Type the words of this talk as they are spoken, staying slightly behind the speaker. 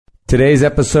Today's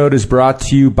episode is brought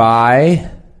to you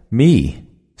by me.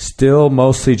 Still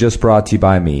mostly just brought to you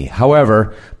by me.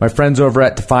 However, my friends over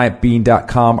at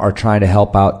DefiantBean.com are trying to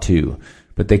help out too,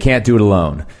 but they can't do it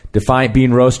alone. Defiant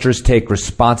Bean Roasters take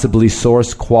responsibly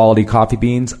sourced quality coffee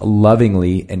beans,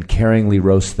 lovingly and caringly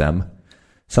roast them,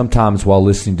 sometimes while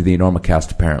listening to the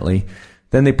Enormocast apparently.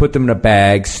 Then they put them in a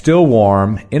bag, still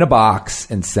warm, in a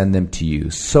box, and send them to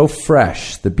you. So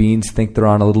fresh, the beans think they're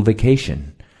on a little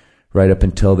vacation, right up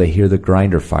until they hear the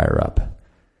grinder fire up.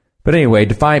 But anyway,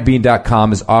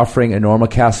 DefiantBean.com is offering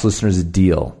Enormocast listeners a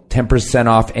deal. 10%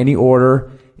 off any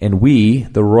order, and we,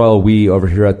 the royal we over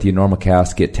here at the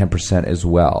Enormocast, get 10% as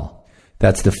well.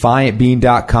 That's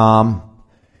DefiantBean.com.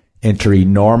 Enter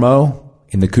Enormo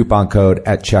in the coupon code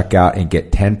at checkout and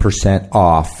get 10%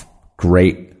 off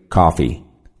great coffee.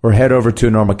 Or head over to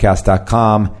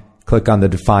Enormocast.com, click on the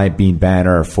Defiant Bean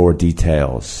banner for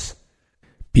details.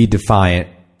 Be defiant,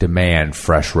 demand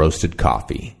fresh roasted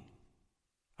coffee.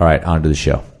 All right, on to the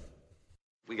show.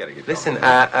 We gotta get Listen,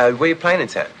 where are you playing in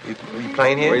town? You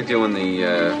playing here? We're doing the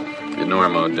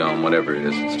Normo Dome, whatever it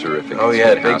is. It's terrific. Oh, It's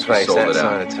yeah, big big house. We place sold that it out.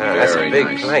 side of town. That's a Very big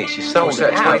nice. place. You sold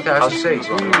it out. 20,000 seats.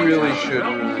 We really should.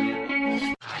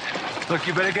 Look,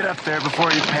 you better get up there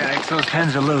before you panic. Those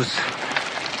pens are loose.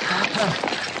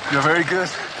 You're very good.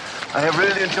 I have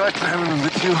really enjoyed playing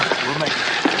with you. We'll make it.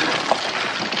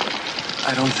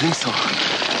 I don't think so.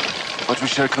 But we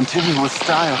shall continue with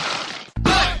style.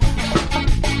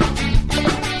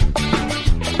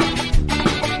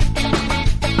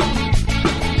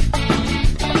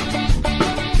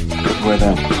 Good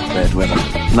weather, bad weather.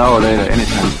 Now or later,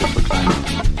 anytime is good for climbing.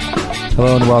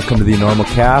 Hello and welcome to the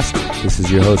Enormocast. This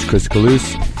is your host, Chris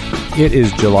Kalous. It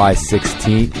is July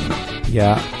 16th.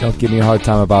 Yeah, don't give me a hard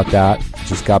time about that.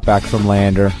 Just got back from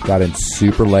Lander, got in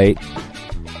super late.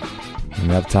 I don't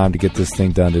have time to get this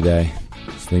thing done today.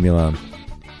 Just leave me alone.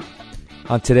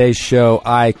 On today's show,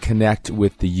 I connect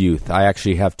with the youth. I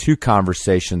actually have two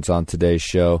conversations on today's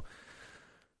show.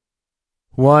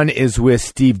 One is with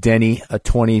Steve Denny, a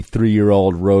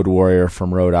 23-year-old road warrior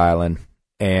from Rhode Island,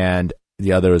 and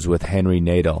the other is with Henry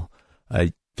Nadell,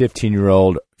 a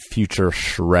 15-year-old future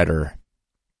shredder.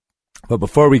 But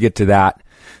before we get to that,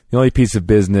 the only piece of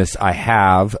business I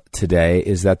have today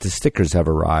is that the stickers have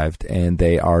arrived, and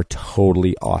they are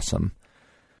totally awesome.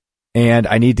 And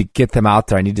I need to get them out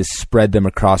there. I need to spread them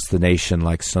across the nation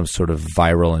like some sort of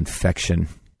viral infection.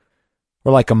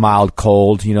 Or like a mild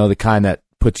cold, you know, the kind that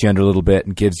puts you under a little bit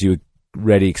and gives you a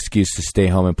ready excuse to stay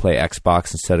home and play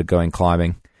Xbox instead of going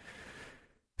climbing.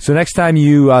 So next time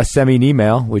you send me an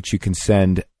email, which you can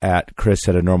send at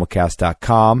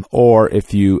chris@enormocast.com, or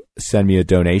if you send me a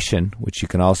donation, which you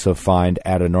can also find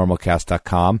at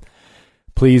enormocast.com,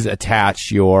 please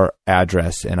attach your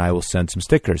address and I will send some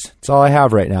stickers. It's all I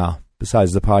have right now,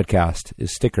 besides the podcast,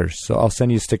 is stickers. So I'll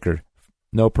send you a sticker.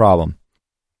 No problem.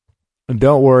 And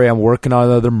don't worry, I'm working on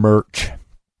other merch,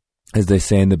 as they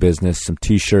say in the business, some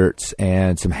t-shirts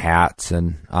and some hats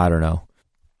and, I don't know,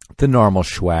 the normal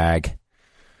swag.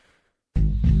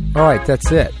 All right,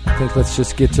 that's it. I think let's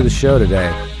just get to the show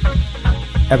today.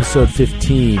 Episode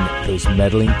 15, Those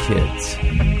Meddling Kids.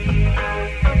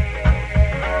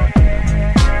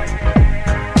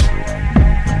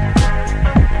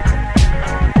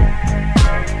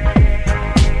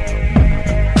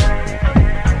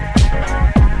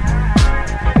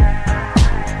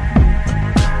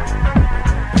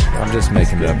 I'm just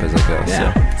making it up as I go.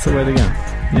 Yeah, so. that's the way to go.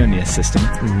 You don't need a system.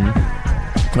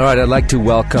 Mm-hmm. All right, I'd like to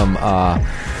welcome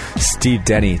Steve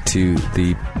Denny to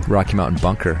the Rocky Mountain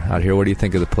Bunker out here. What do you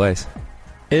think of the place?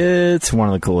 It's one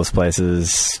of the coolest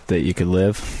places that you could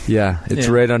live. Yeah, it's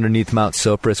right underneath Mount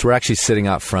Sopris. We're actually sitting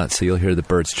out front, so you'll hear the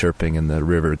birds chirping and the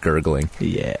river gurgling.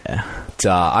 Yeah. But,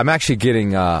 I'm actually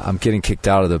getting kicked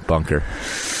out of the bunker.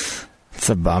 It's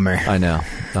a bummer. I know.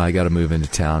 I got to move into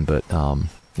town, but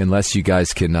unless you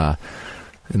guys can...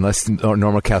 Unless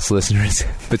Enormocast listeners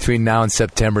between now and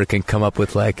September can come up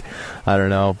with, like, I don't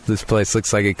know, this place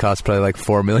looks like it costs probably like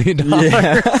 $4 million.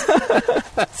 Yeah.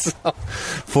 So,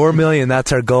 $4 million,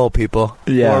 that's our goal, people.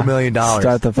 Yeah. $4 million.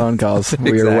 Start the phone calls.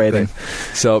 We Exactly. are waiting.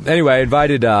 So anyway, I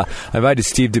invited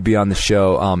Steve to be on the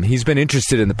show. He's been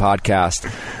interested in the podcast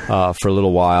for a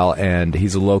little while, and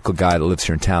he's a local guy that lives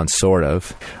here in town, sort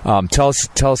of. Tell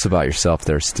us about yourself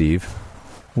there, Steve.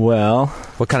 Well,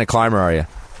 what kind of climber are you?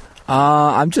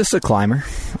 I'm just a climber.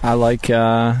 I like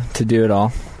to do it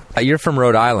all. You're from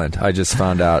Rhode Island, I just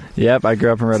found out. Yep, I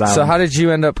grew up in Rhode Island. So how did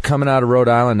you end up coming out of Rhode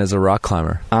Island as a rock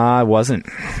climber? I wasn't.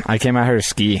 I came out here to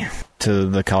ski to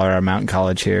the Colorado Mountain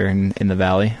College here in the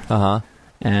valley. Uh-huh.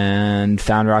 And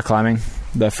found rock climbing.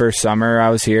 The first summer I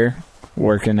was here,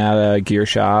 working at a gear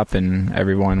shop, and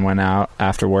everyone went out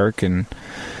after work and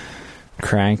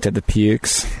cranked at the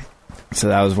Pukes. So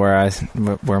that was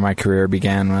where my career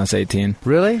began when I was 18.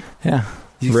 Really? Yeah.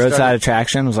 Roadside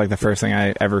Attraction was like the first thing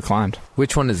I ever climbed.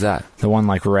 Which one is that? The one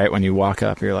like right when you walk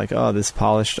up, you're like, oh, this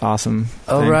polished, awesome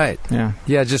Oh, thing. right. Yeah.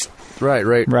 Yeah, just right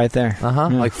there. Uh-huh.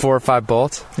 Yeah. Like 4 or 5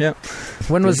 bolts. Yep.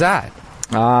 When was that?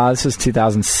 This was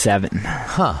 2007.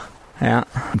 Huh. Yeah.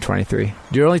 I'm 23.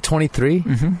 You're only 23?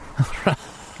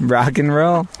 Mm-hmm. Rock and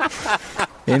roll.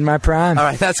 In my prime. All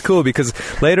right, that's cool because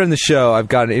later in the show, I've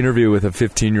got an interview with a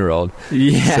 15-year-old.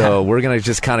 Yeah. So we're going to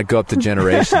just kind of go up the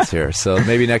generations here. So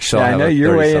maybe next show Yeah, I'll I have know a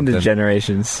you're way 30-something. into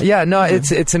generations. Yeah, no,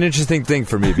 it's an interesting thing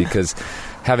for me because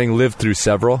having lived through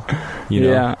several, you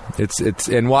know, Yeah. it's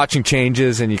and watching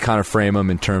changes and you kind of frame them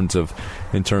in terms of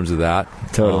that.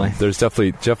 Totally. There's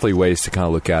definitely ways to kind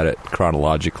of look at it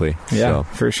chronologically. Yeah, So.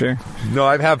 for sure. No,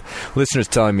 I have listeners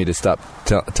telling me to stop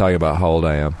telling about how old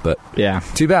I am, but Yeah.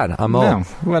 too bad. I'm old. No,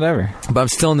 whatever. But I'm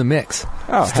still in the mix.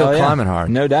 Oh, Still hell yeah. climbing hard.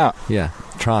 No doubt. Yeah,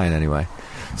 trying anyway.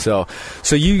 So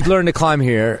you learned to climb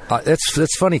here.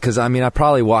 That's funny because I mean I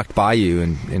probably walked by you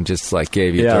and just like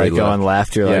gave you Yeah, dirty like going look.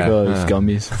 left. You're Yeah. like, oh, there's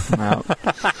gummies. I'm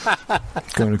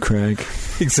out. Going to Craig.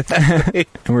 Exactly.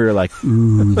 And we were like,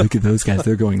 ooh, look at those guys.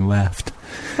 They're going left.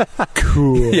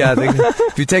 Cool. Yeah,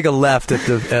 if you take a left at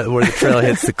where the trail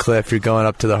hits the cliff, you're going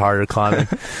up to the harder climbing.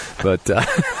 But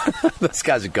Those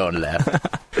guys are going left.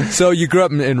 so you grew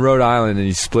up in Rhode Island and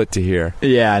you split to here.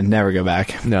 Yeah, I'd never go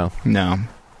back. No. No.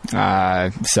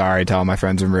 Sorry to all my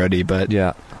friends in Rhodey, but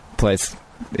Yeah. place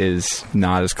is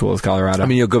not as cool as Colorado. I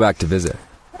mean you'll go back to visit.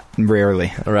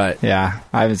 rarely. All right. Yeah,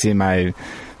 I haven't seen my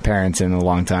parents in a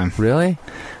long time. Really?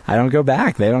 I don't go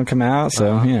back. They don't come out,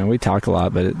 so we talk a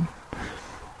lot, but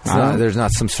There's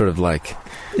not some sort of like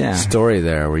story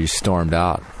there where you stormed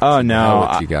out. Oh no,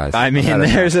 With you guys. I mean,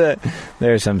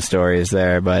 there's some stories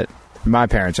there, but my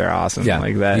parents are awesome. Yeah,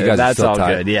 like that. you guys are That's still all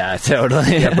tight. good. Yeah,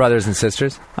 totally. You have brothers and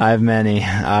sisters? I have many.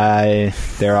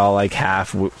 They're all like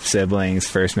half siblings,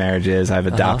 first marriages. I have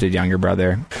adopted younger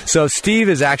brother. So Steve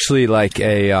is actually like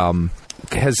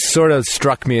has sort of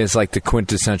struck me as like the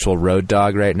quintessential road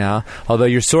dog right now. Although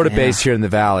you're sort of based here in the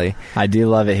valley, I do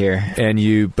love it here. and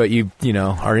you are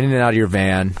in and out of your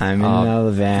van. I'm in and out of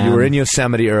the van. You were in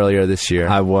Yosemite earlier this year.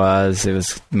 I was. It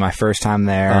was my first time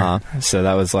there, so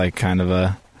that was like kind of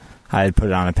I had put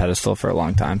it on a pedestal for a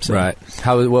long time. So. Right.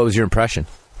 What was your impression?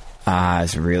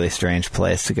 It's a really strange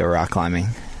place to go rock climbing.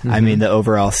 I mean, the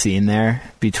overall scene there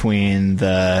between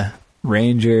the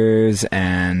rangers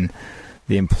and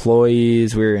the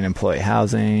employees, we were in employee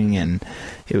housing, and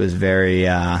it was very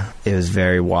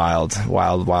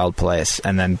wild place.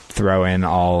 And then throw in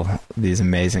all these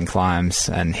amazing climbs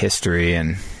and history,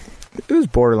 and it was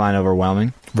borderline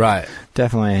overwhelming. Right.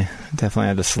 Definitely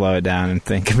had to slow it down and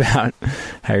think about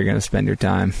how you're going to spend your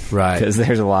time. Right. Because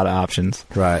there's a lot of options.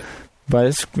 Right. But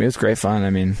it's great fun. I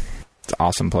mean, it's an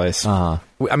awesome place. I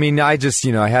mean, I just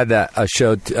I had a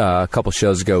show a couple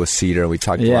shows ago with Cedar. We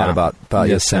talked a lot about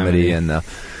Yosemite and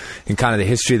kind of the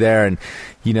history there. And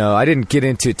I didn't get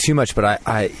into it too much, but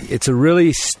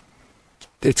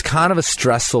it's kind of a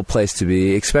stressful place to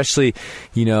be, especially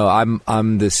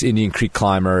I'm this Indian Creek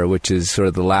climber, which is sort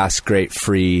of the last great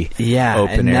free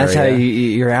open and that's area. how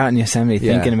you're out in Yosemite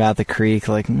thinking about the creek,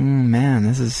 like, man,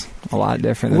 this is a lot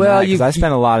different than that. 'Cause I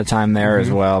spent a lot of time there as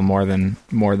well, more than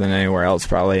anywhere else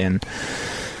probably, and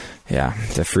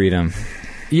the freedom.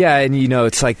 Yeah, and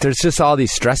it's like there's just all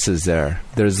these stresses there.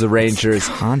 There's the rangers, it's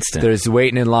constant. There's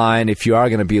waiting in line if you are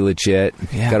going to be legit.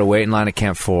 Yeah. You got to wait in line at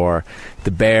Camp 4.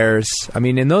 The bears. I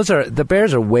mean, and the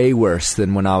bears are way worse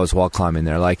than when I was wall climbing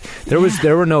there. Like there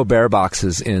were no bear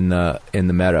boxes in the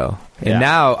meadow. And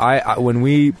now I when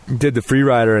we did the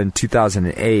Freerider in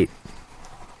 2008,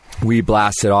 we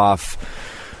blasted off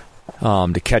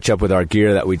to catch up with our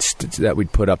gear that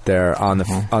we'd put up there on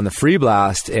the free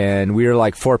blast, and we were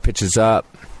like 4 pitches up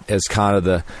as kind of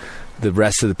the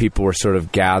rest of the people were sort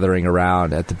of gathering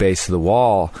around at the base of the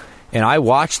wall, and I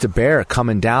watched a bear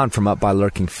coming down from up by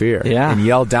Lurking Fear, and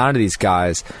yelled down to these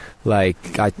guys, like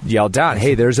I yelled down,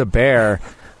 "Hey, there's a bear,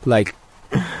 like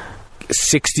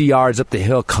 60 yards up the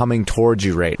hill coming towards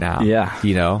you right now."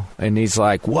 And he's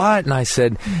like, "What?" And I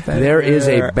said, "There is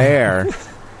a bear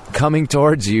coming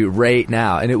towards you right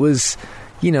now." And it was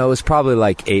probably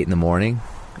like 8 a.m.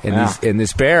 And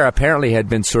this bear apparently had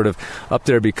been sort of up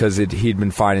there because he'd been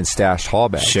finding stashed haul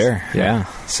bags. Sure. Yeah.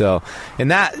 So,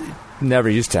 and that never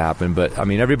used to happen, but I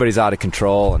mean, everybody's out of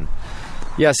control. And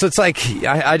so it's like,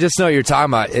 I just know what you're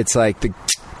talking about. It's like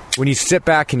when you sit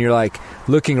back and you're like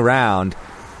looking around,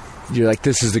 you're like,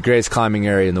 this is the greatest climbing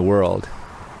area in the world.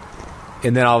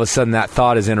 And then all of a sudden that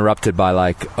thought is interrupted by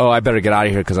like, oh, I better get out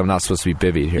of here because I'm not supposed to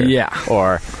be bivvied here. Yeah.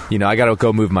 Or, I got to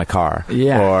go move my car.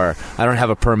 Yeah. Or I don't have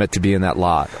a permit to be in that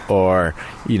lot. Or,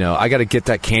 I got to get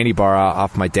that candy bar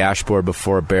off my dashboard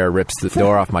before a bear rips the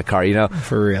door off my car.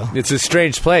 For real. It's a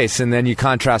strange place. And then you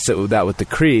contrast it with that with the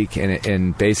creek.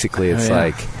 And basically it's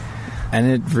like... And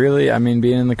it really,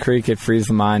 being in the creek, it frees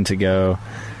the mind to go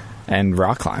and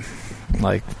rock climb.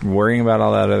 Like, worrying about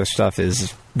all that other stuff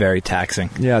is very taxing.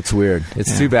 Yeah, it's weird.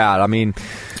 It's too bad.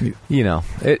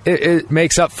 It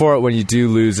makes up for it when you do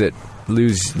lose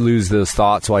those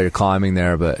thoughts while you're climbing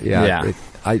there. But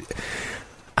I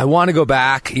want to go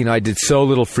back. I did so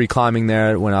little free climbing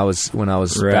there when I was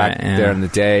back there in the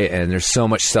day, and there's so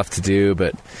much stuff to do.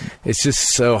 But it's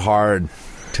just so hard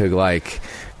to like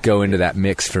go into that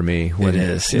mix for me. When it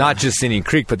is not just Indian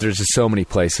Creek, but there's just so many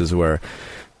places where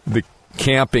the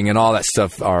camping and all that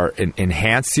stuff are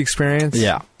enhance the experience.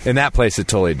 Yeah. In that place, it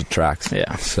totally detracts.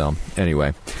 Yeah. So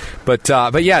anyway, but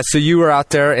yeah. So you were out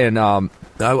there, and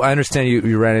I understand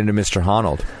you ran into Mr.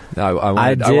 Honnold. I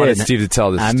wanted Steve to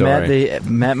tell this story. I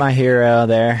met my hero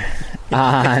there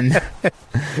on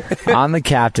the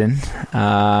Captain.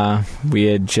 We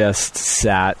had just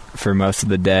sat for most of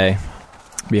the day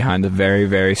behind a very,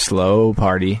 very slow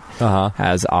party,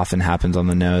 as often happens on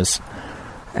the nose,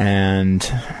 and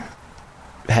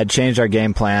had changed our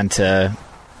game plan to,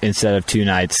 instead of 2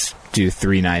 nights, do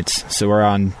 3 nights. So we're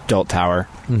on Dolt Tower,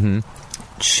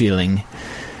 chilling,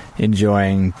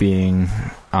 enjoying being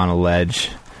on a ledge.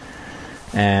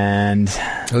 And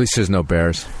at least there's no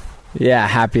bears. Yeah,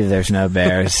 happy there's no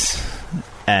bears.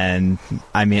 And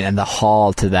the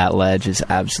haul to that ledge is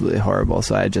absolutely horrible.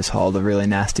 So I just hauled a really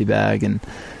nasty bag, and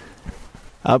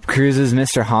up cruises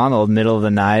Mr. Honnold, middle of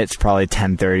the night. It's probably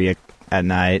 10:30 at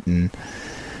night, and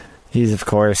he's, of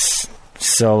course,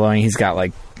 soloing. He's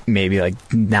got maybe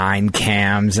 9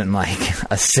 cams and a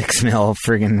 6mm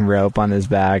friggin' rope on his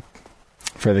back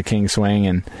for the king swing,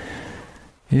 and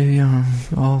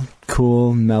all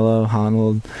cool, mellow.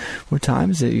 Honnold, what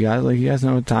time is it, you guys? You guys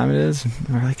know what time it is? And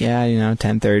we're like, yeah,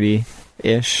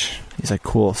 10:30-ish. He's like,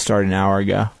 cool, started an hour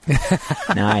ago.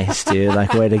 Nice, dude.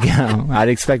 Way to go. I'd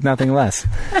expect nothing less.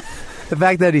 The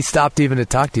fact that he stopped even to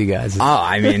talk to you guys.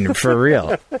 For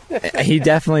real. He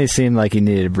definitely seemed like he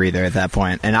needed a breather at that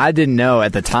point. And I didn't know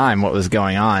at the time what was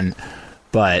going on,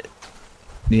 but,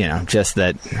 just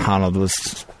that Honnold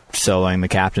was soloing the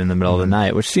Captain in the middle of the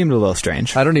night, which seemed a little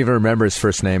strange. I don't even remember his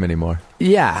first name anymore.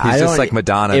 Yeah. He's just like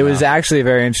Madonna. It was actually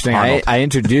very interesting. I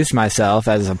introduced myself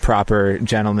as a proper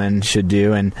gentleman should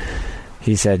do, and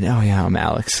he said, oh, yeah, I'm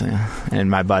Alex. And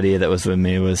my buddy that was with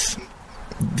me was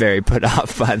very put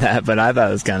off by that, but I thought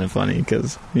it was kind of funny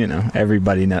because,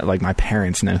 everybody know, my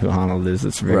parents know who Honnold is.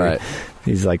 It's very, right.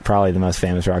 He's probably the most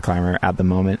famous rock climber at the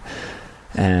moment.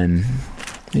 And,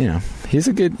 he's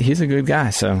a good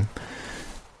guy. So,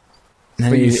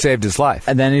 but you saved his life.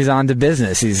 And then he's on to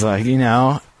business. He's like, you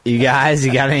guys,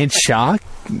 you got any chalk?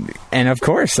 And of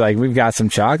course, we've got some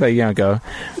chalk. You don't go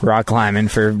rock climbing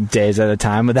for days at a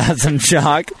time without some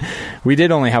chalk. We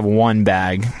did only have 1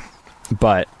 bag,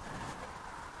 but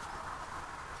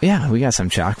yeah, we got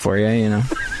some chalk for you.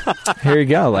 Here you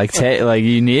go.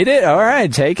 You need it? All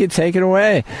right, take it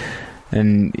away.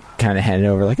 And kind of hand it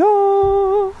over,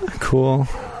 oh, cool.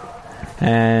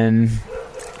 And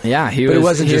yeah, But it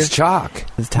wasn't just chalk.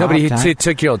 Nobody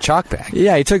took your old chalk bag.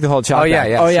 Yeah, he took the whole chalk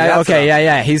bag. Yeah. Oh, yeah, okay,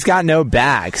 yeah. He's got no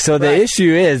bag. So the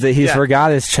issue is that he's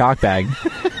forgot his chalk bag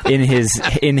in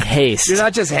haste. You're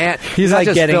not just he's not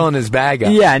just filling his bag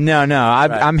up. Yeah, no.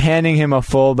 I'm handing him a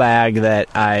full bag that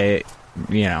I,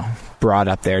 brought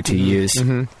up there to use.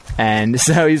 Mm-hmm. And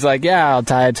so he's like, yeah, I'll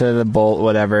tie it to the bolt,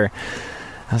 whatever.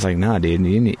 I was like, no, dude,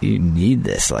 you need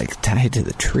this. Tie it to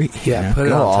the tree. Yeah, put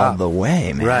it on top. All the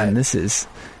way, man. Right. This is...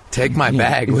 Take my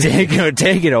bag. Take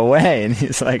it away. And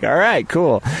he's like, all right,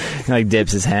 cool. He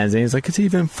dips his hands in. He's like, it's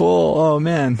even full. Oh,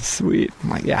 man, sweet. I'm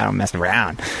like, yeah, I don't mess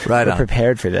around. Right. We're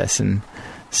prepared for this. And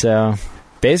so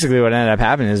basically what ended up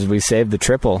happening is we saved the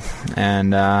triple.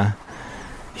 And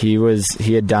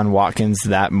he had done Watkins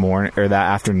that morning or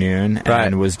that afternoon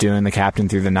and was doing the Captain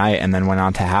through the night and then went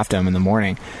on to Half Dome in the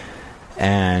morning.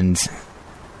 And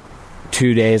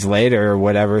 2 days later or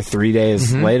whatever, 3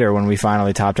 days later when we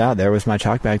finally topped out, there was my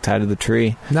chalk bag tied to the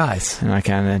tree. Nice. And I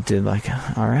kind of did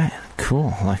all right,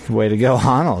 cool, way to go,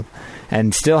 Honnold.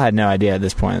 And still had no idea at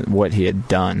this point what he had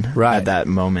done at that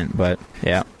moment, but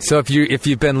yeah. So if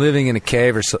you've been living in a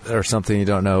cave or something, you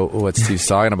don't know what Steve's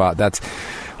talking about. That's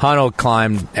Honnold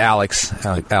climbed Alex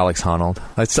Honnold.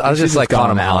 I was just like call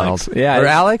calling him Alex. Honnold. Yeah, or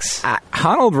Alex.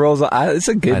 Honnold rolls. It's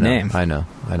a good name. I know.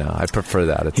 I prefer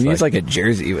that. It's he needs like a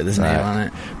jersey with his name on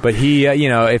it. But he,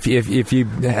 if you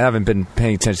haven't been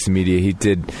paying attention to media, he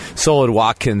did soloed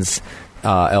Watkins,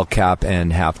 El Cap,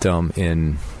 and Half Dome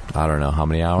in I don't know how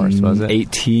many hours was it?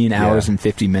 18 hours and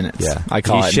 50 minutes. Yeah, I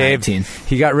call it 19.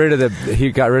 He got rid of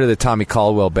the Tommy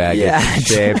Caldwell bag. Yeah, and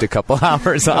shaved a couple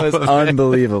hours off. It was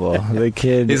unbelievable. The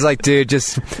kid. He's like, dude,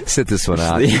 just sit this one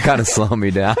out. You kind of slow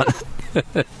me down.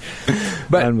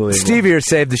 But Steve here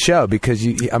saved the show because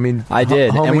I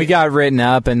did, and we got written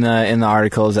up in the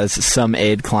articles as some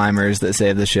aid climbers that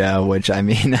saved the show. Which I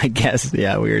guess we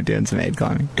were doing some aid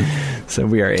climbing, so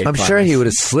we are aid. I'm climbers. sure he would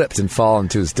have slipped and fallen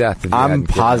to his death. If I'm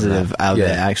positive of it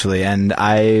actually, and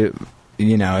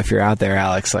if you're out there,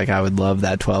 Alex, like I would love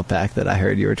that 12-pack that I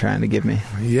heard you were trying to give me.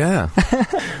 Yeah,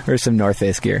 or some North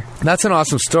Face gear. That's an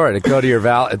awesome story to go to your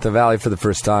at the Valley for the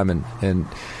first time and.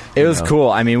 It was cool.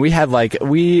 I mean, we had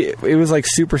it was like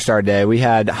Superstar Day. We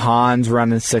had Hans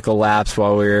running sickle laps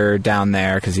while we were down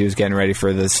there because he was getting ready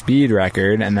for the speed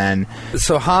record. And then,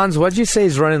 so Hans, what'd you say?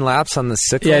 He's running laps on the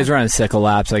sickle? Yeah, he's running sickle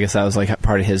laps. I guess that was like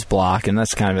part of his block, and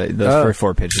that's kind of those first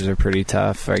 4 pitches are pretty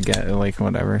tough. I get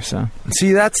whatever. So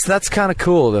see, that's kind of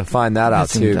cool to find that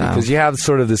out too, because you have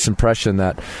sort of this impression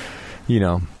that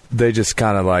they just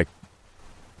kind of like.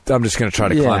 I'm just going to try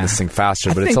to climb this thing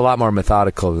faster, but it's a lot more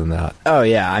methodical than that. Oh,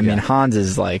 yeah. I mean, Hans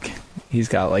is like, he's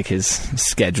got like his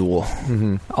schedule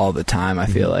all the time, I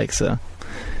feel like. So,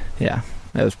 yeah,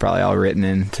 that was probably all written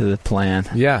into the plan.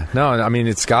 Yeah. No, I mean,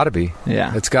 it's got to be.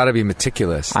 Yeah. It's got to be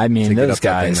meticulous. I mean, those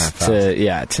guys,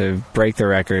 to break the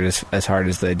record as hard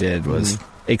as they did was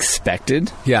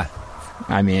expected. Yeah.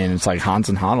 I mean, it's like Hans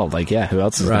and Honnold. Like, yeah, who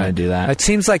else is going to do that? It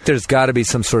seems like there's got to be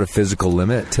some sort of physical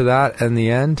limit to that in the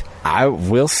end.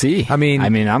 We'll see. I'm going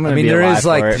to be there is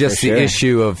like just the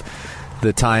issue of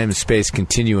the time-space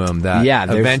continuum that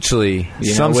eventually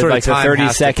some with sort like of time the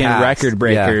 30-second record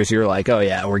breakers, you're like, oh,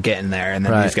 yeah, we're getting there. And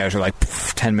then these guys are like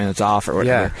 10 minutes off or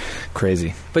whatever. Yeah.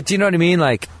 Crazy. But do you know what I mean?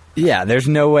 Like, yeah, there's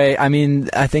no way. I mean,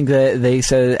 I think that they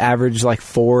said average like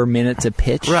 4 minutes a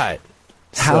pitch. Right.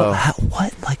 How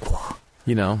what? Like, what?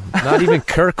 Not even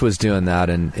Kirk was doing that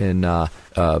in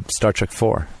Star Trek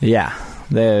 4. Yeah.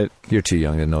 You're too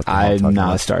young to know what the hell I'm talking not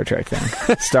about. A Star Trek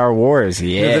fan. Star Wars,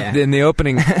 yeah. In the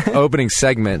opening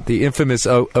segment, the infamous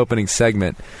opening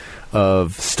segment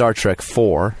of Star Trek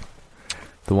 4,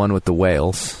 the one with the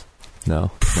whales.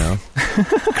 No.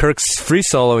 Kirk's free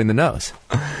soloing the nose.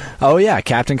 Oh, yeah.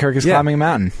 Captain Kirk is climbing a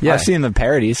mountain. Yeah. I've seen the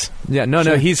parodies. Yeah, no,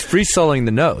 he's free soloing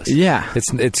the nose. Yeah.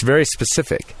 It's very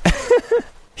specific.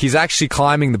 He's actually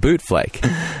climbing the boot flake.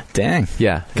 Dang.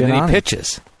 Yeah. And then he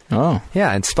pitches. Oh.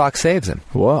 Yeah, and Spock saves him.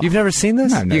 Whoa. You've never seen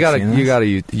this? No, I've never seen this. You gotta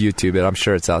YouTube it. I'm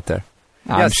sure it's out there.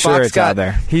 I'm sure it's out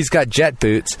there. He's got jet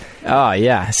boots. Oh,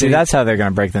 yeah. See, that's how they're going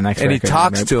to break the next record. And he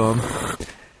talks to him,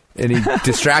 and he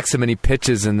distracts him, and he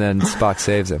pitches, and then Spock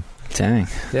saves him. Dang.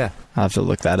 Yeah. I'll have to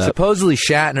look that up. Supposedly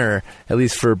Shatner, at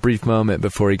least for a brief moment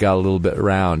before he got a little bit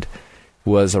around,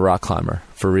 was a rock climber,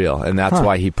 for real. And that's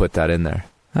why he put that in there.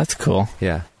 That's cool.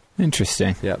 Yeah.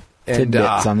 Interesting. Yep.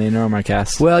 Tidbits on the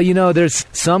Enormocast. Well, there's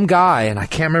some guy, and I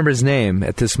can't remember his name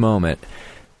at this moment,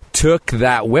 took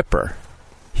that whipper.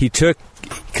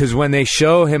 Because when they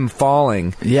show him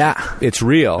falling, it's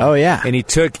real. Oh, yeah. And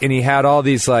he had all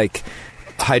these, like,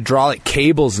 hydraulic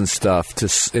cables and stuff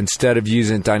instead of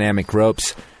using dynamic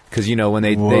ropes. Because, when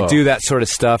they do that sort of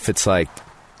stuff, it's like,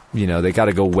 they got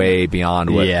to go way beyond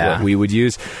what we would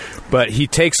use. But he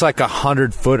takes, like,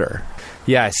 100-footer.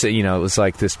 Yeah, so, it was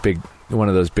like this one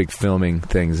of those big filming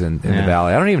things in the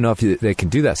valley. I don't even know if they can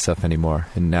do that stuff anymore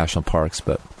in national parks,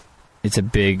 but it's a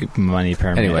big money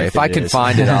permit. Anyway, if I can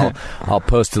find it, I'll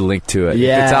post a link to it.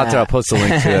 Yeah. If it's out there, I'll post a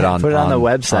link to it on Put it on the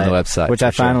website. Which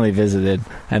I finally visited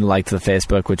and liked the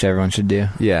Facebook, which everyone should do.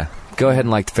 Yeah. Go ahead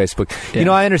and like the Facebook.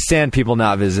 Yeah. I understand people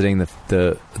not visiting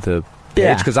the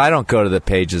page because I don't go to the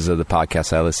pages of the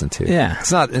podcasts I listen to. Yeah.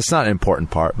 It's not an important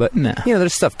part, but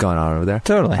there's stuff going on over there.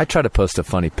 Totally. I try to post a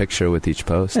funny picture with each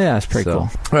post. Yeah, it's pretty cool.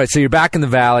 All right, so you're back in the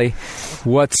valley.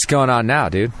 What's going on now,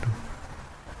 dude?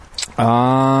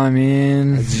 I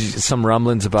mean, some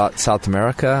rumblings about South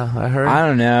America, I heard. I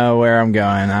don't know where I'm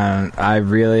going. I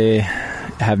really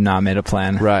have not made a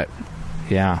plan. Right.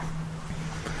 Yeah.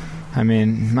 I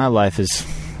mean, my life is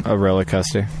a roller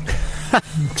coaster.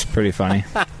 It's pretty funny.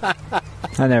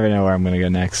 I never know where I'm going to go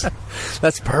next.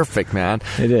 That's perfect, man.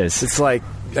 It is. It's like,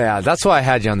 that's why I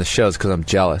had you on the shows, because I'm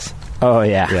jealous. Oh,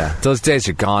 yeah. Yeah. Those days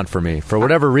are gone for me, for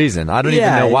whatever reason. I don't even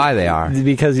know why they are.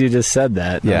 Because you just said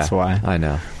that. That's why. I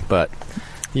know. But,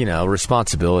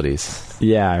 responsibilities.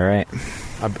 Yeah, right.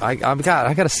 I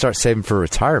got to start saving for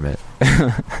retirement.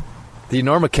 The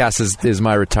Enormocast is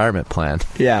my retirement plan.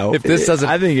 Yeah, if this doesn't,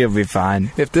 I think it'll be fine.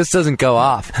 If this doesn't go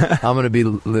off, I'm going to be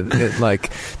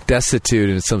like destitute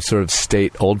in some sort of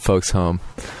state old folks home.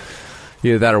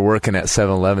 Either that or working at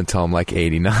 7-Eleven till I'm like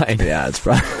 89. Yeah, it's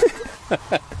probably.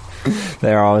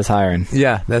 They're always hiring.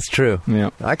 Yeah, that's true.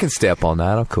 Yeah, I can stay up all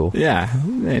night. I'm cool. Yeah,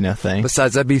 ain't no thing.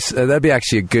 Besides, that'd be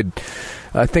actually a good.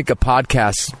 I think a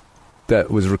podcast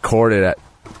that was recorded at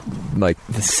like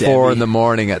 4 Sevi.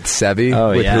 a.m. at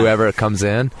Sevi with whoever comes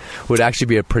in would actually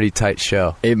be a pretty tight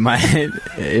show. It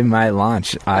might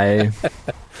launch. I'd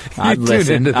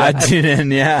tune into that. I'd tune in,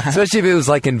 yeah. Especially if it was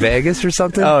like in Vegas or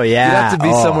something. Oh, yeah. You'd have to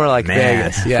be somewhere like man,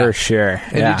 Vegas. Yeah. For sure.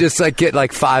 And you just like get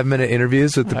like 5-minute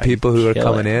interviews with the people who are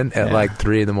coming in at like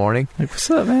 3 a.m. Like, what's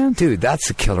up, man? Dude, that's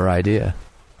a killer idea.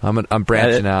 I'm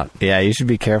branching out. Yeah, you should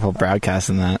be careful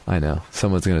broadcasting that. I know.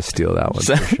 Someone's going to steal that one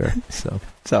for sure. So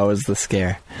it's always the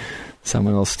scare.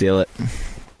 Someone will steal it.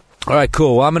 All right,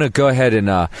 cool. Well, I'm going to go ahead and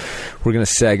we're going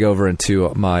to seg over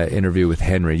into my interview with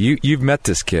Henry. You've met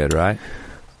this kid, right?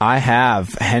 I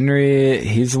have. Henry,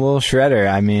 he's a little shredder.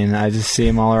 I mean, I just see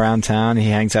him all around town. He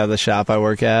hangs out at the shop I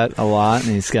work at a lot,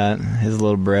 and he's got his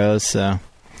little bros, so...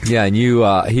 Yeah, and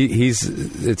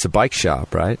it's a bike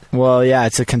shop, right? Well, yeah,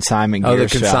 it's a consignment gear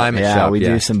shop. Consignment shop. Yeah, we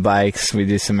do some bikes, we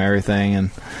do some everything, and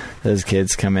those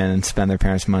kids come in and spend their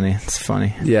parents' money. It's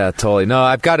funny. Yeah, totally. No,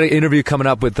 I've got an interview coming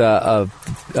up with a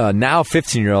now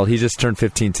 15-year-old. He just turned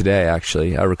 15 today,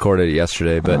 actually. I recorded it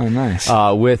yesterday. But, nice.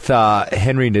 With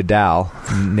Henry Nadell.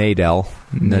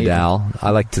 I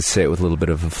like to say it with a little bit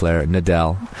of a flair.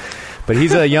 Nadell. But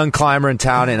he's a young climber in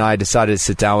town, and I decided to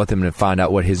sit down with him and find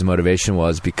out what his motivation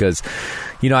was because,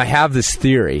 I have this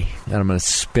theory, and I'm going to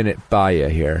spin it by you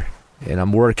here, and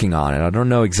I'm working on it. I don't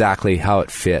know exactly how it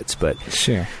fits, but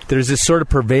sure. There's this sort of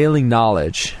prevailing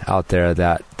knowledge out there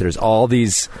that there's all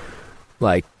these,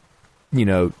 like,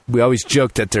 we always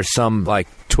joke that there's some, like,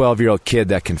 12-year-old kid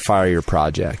that can fire your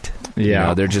project.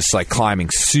 Yeah. They're just, like, climbing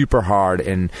super hard,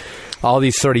 and all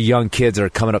these sort of young kids are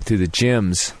coming up through the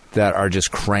gyms that are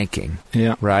just cranking,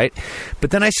 right?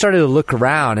 But then I started to look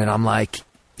around, and I'm like,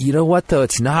 you know what, though?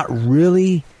 It's not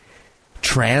really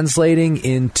translating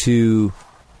into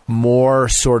more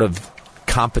sort of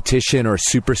competition or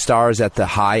superstars at the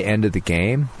high end of the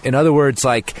game. In other words,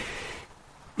 like,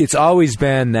 it's always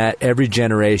been that every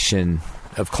generation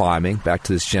of climbing, back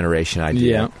to this generation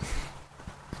idea,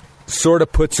 sort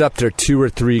of puts up their 2 or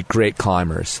 3 great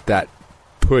climbers that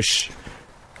push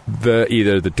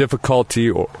either the difficulty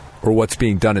or what's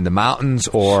being done in the mountains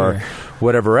or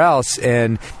whatever else,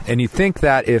 and you think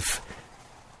that if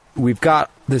we've got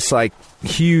this like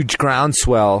huge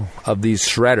groundswell of these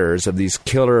shredders, of these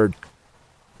killer,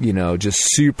 just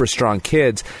super strong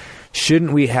kids,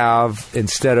 shouldn't we have,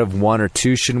 instead of 1 or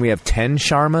 2, shouldn't we have 10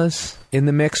 Sharmas in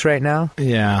the mix right now?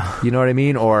 Yeah, you know what I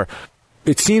mean? Or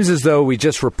it seems as though we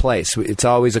just replace. It's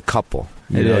always a couple.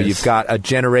 You've got a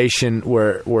generation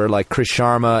where like Chris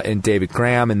Sharma and David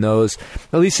Graham and those,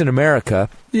 at least in America.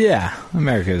 Yeah,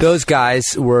 America. Those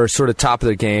guys were sort of top of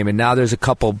their game, and now there's a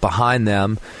couple behind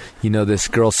them. This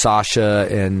girl Sasha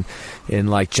and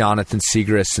like Jonathan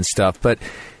Segrist and stuff. But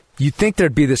you'd think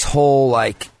there'd be this whole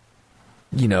like,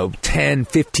 10,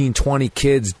 15, 20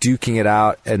 kids duking it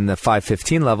out in the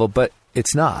 515 level, but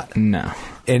it's not. No.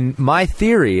 And my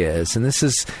theory is, and this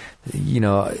is,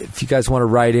 if you guys want to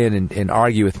write in and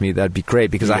argue with me, that'd be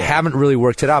great, because I haven't really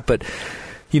worked it out. But,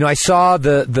 I saw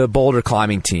the boulder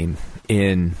climbing team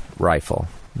in Rifle.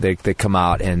 They come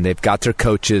out, and they've got their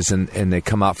coaches, and they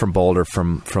come out from Boulder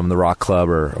from the Rock Club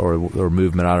or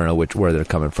Movement. I don't know where they're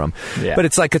coming from. Yeah. But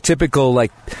it's like a typical,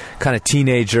 like, kind of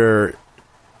teenager,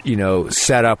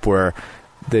 setup where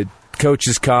the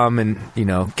coaches come and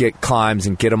get climbs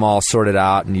and get them all sorted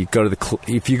out, and you go to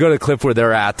if you go to the cliff where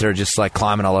they're at, they're just like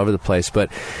climbing all over the place.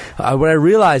 But what I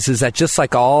realized is that just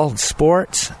like all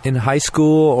sports in high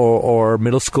school or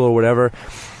middle school or whatever,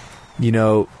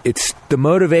 it's the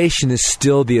motivation is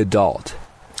still the adult.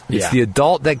 It's the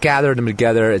adult that gathered them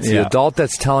together. It's the adult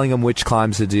that's telling them which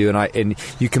climbs to do, and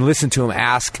you can listen to them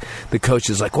ask the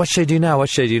coaches, like, what should I do now? What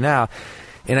should I do now?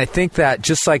 And I think that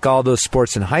just like all those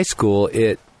sports in high school,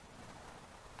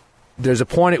 there's a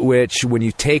point at which when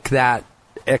you take that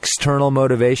external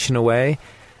motivation away,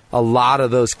 a lot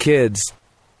of those kids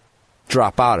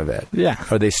drop out of it. Yeah.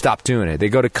 Or they stop doing it. They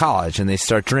go to college and they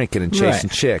start drinking and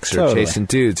chasing chicks or chasing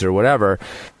dudes or whatever.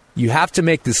 You have to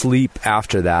make this leap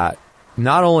after that,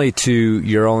 not only to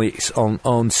your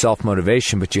own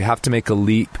self-motivation, but you have to make a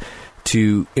leap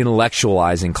to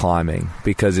intellectualizing climbing,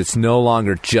 because it's no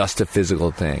longer just a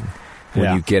physical thing.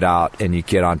 when you get out and you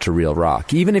get onto real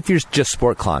rock. Even if you're just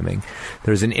sport climbing,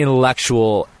 there's an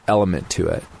intellectual element to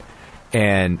it.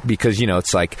 And because,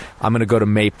 it's like, I'm going to go to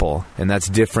Maple, and that's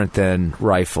different than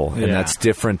Rifle, and that's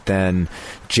different than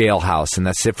Jailhouse, and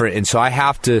that's different. And so I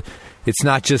have to, it's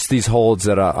not just these holds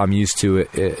that I'm used to,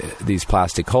 these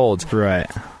plastic holds. Right.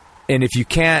 And if you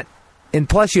can't, and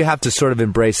plus you have to sort of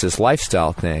embrace this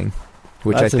lifestyle thing,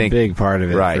 which that's I think a big part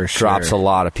of it, right, for sure. drops a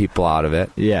lot of people out of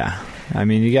it. Yeah. I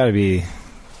mean, you got to be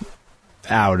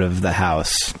out of the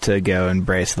house to go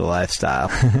embrace the lifestyle.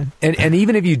 and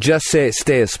even if you just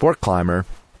stay a sport climber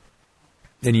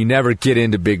and you never get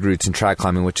into big routes and trad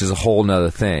climbing, which is a whole nother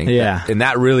thing. Yeah. And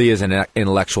that really is an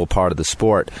intellectual part of the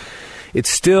sport. It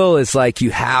still is like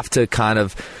you have to kind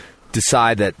of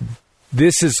decide that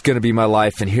this is going to be my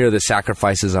life, and here are the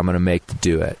sacrifices I'm going to make to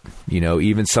do it.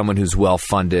 Even someone who's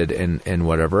well-funded and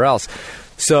whatever else.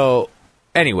 So,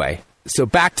 anyway,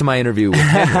 back to my interview with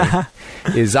Henry,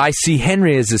 is I see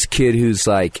Henry as this kid who's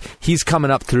like, he's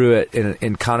coming up through it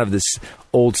in kind of this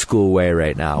old-school way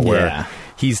right now, where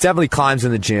he's definitely climbs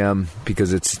in the gym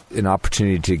because it's an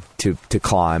opportunity to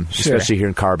climb, especially here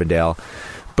in Carbondale.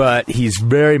 But he's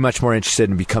very much more interested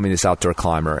in becoming this outdoor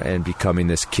climber and becoming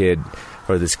this kid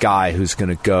or this guy who's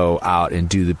going to go out and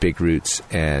do the big routes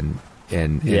and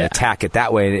attack it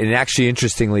that way. And actually,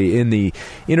 interestingly, in the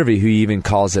interview, he even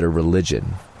calls it a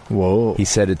religion. Whoa. He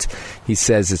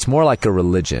says it's more like a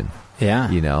religion.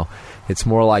 Yeah. It's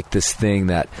more like this thing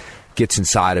that gets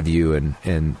inside of you and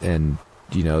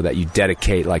that you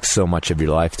dedicate like so much of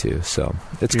your life to. So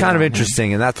it's kind of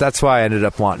interesting, and that's why I ended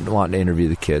up wanting to interview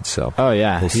the kid. So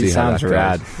we'll see. He sounds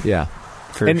rad. Yeah,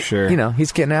 for sure.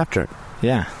 He's getting after it.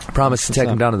 Yeah, I promised to take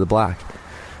him down to the black.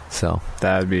 So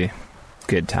that would be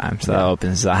good times. That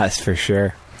opens his eyes for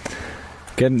sure.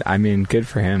 Good. I mean, good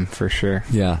for him for sure.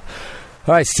 Yeah.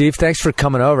 All right, Steve, thanks for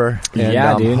coming over.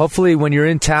 And, dude. Hopefully when you're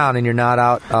in town and you're not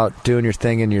out doing your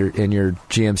thing in your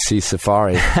GMC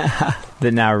Safari.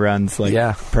 That now runs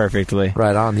perfectly.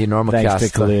 Right on. The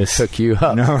NormalCast took you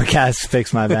up. NormalCast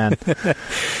fixed my van.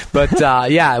 But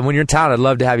when you're in town, I'd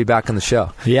love to have you back on the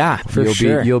show. Yeah, for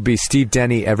sure. You'll be Steve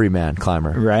Denny, everyman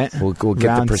climber. Right. We'll get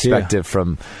Round the perspective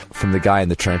from the guy in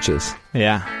the trenches.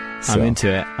 Yeah, So, I'm into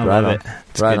it. I love it.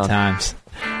 It's right good on. times.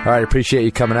 All right, appreciate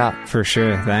you coming out. For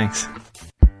sure. Thanks.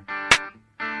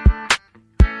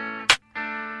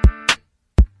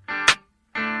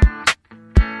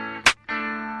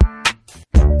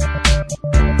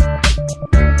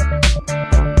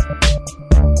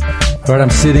 All right, I'm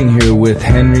sitting here with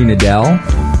Henry Nadell.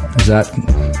 Is that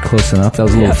close enough? That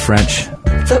was a little French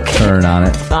turn on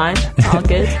it. Fine. All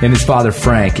good. And his father,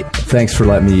 Frank. Thanks for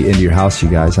letting me into your house, you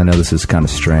guys. I know this is kind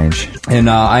of strange. And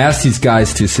I asked these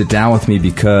guys to sit down with me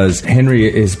because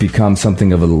Henry has become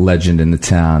something of a legend in the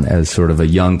town as sort of a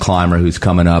young climber who's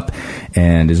coming up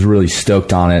and is really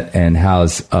stoked on it and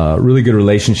has a really good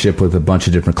relationship with a bunch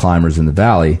of different climbers in the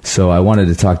valley. So I wanted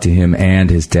to talk to him and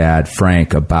his dad,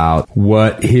 Frank, about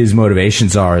what his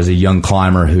motivations are as a young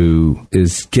climber who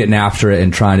is getting after it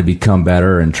and trying to become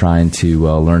better and trying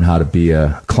to learn how to be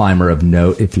a climber of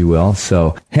note, if you will.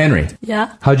 So, Henry.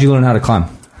 Yeah. How'd you learn how to climb?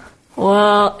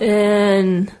 Well,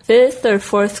 in 5th or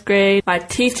 4th grade, my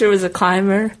teacher was a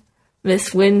climber,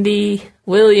 Miss Wendy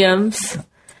Williams,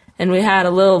 and we had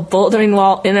a little bouldering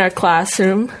wall in our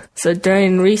classroom. So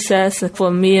during recess,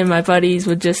 me and my buddies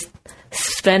would just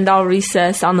spend all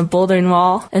recess on the bouldering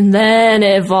wall. And then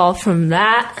it evolved from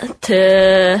that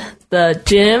to the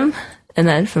gym. And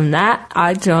then from that,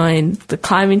 I joined the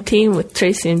climbing team with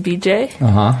Tracy and BJ.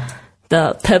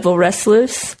 The Pebble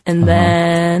Wrestlers. And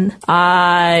then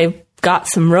I got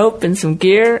some rope and some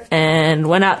gear and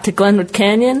went out to Glenwood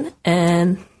Canyon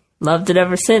and loved it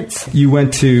ever since. You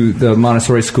went to the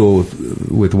Montessori school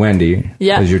with Wendy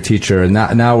as your teacher. And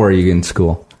now where are you in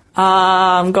school?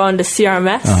 I'm going to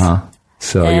CRMS.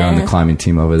 So you're on the climbing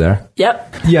team over there?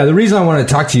 Yep. Yeah, the reason I wanted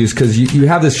to talk to you is because you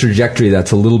have this trajectory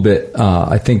that's a little bit,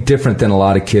 I think, different than a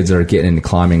lot of kids that are getting into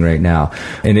climbing right now.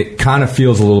 And it kind of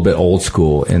feels a little bit old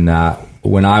school in that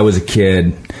when I was a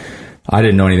kid, I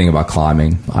didn't know anything about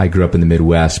climbing. I grew up in the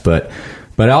Midwest, but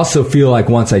I also feel like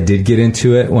once I did get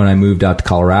into it, when I moved out to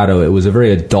Colorado, it was a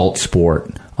very adult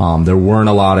sport. There weren't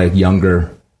a lot of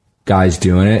younger guys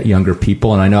doing it, younger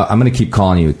people. And I know I'm going to keep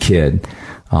calling you a kid.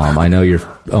 I know you're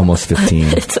almost 15.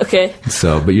 It's okay.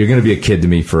 But you're going to be a kid to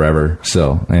me forever.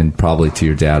 So, and probably to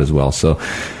your dad as well. So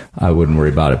I wouldn't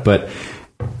worry about it. But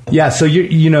yeah, so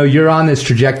you're on this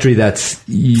trajectory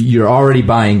you're already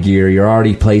buying gear, you're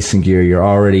already placing gear, you're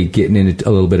already getting into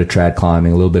a little bit of trad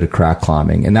climbing, a little bit of crack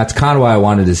climbing. And that's kind of why I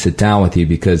wanted to sit down with you,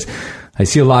 because I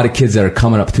see a lot of kids that are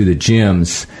coming up through the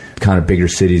gyms, kind of bigger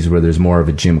cities where there's more of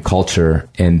a gym culture,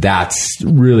 and that's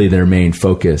really their main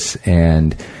focus.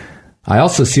 And I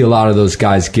also see a lot of those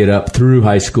guys get up through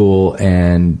high school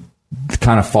and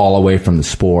kind of fall away from the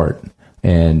sport.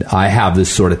 And I have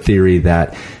this sort of theory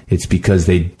that it's because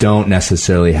they don't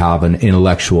necessarily have an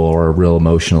intellectual or a real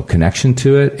emotional connection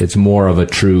to it. It's more of a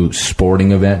true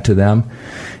sporting event to them.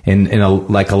 And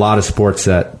like a lot of sports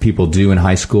that people do in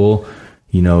high school,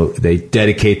 you know, they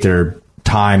dedicate their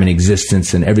time and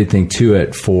existence and everything to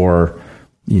it for,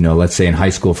 you know, let's say in high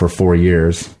school for 4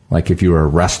 years, like if you were a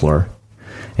wrestler,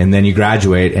 and then you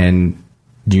graduate and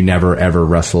you never ever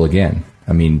wrestle again.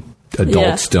 I mean,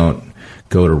 adults don't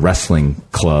go to wrestling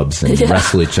clubs and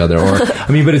wrestle each other. Or,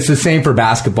 I mean, but it's the same for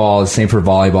basketball, the same for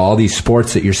volleyball, all these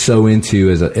sports that you're so into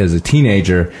as a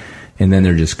teenager, and then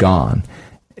they're just gone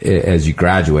as you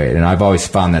graduate. And I've always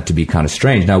found that to be kind of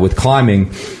strange. Now with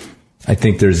climbing, I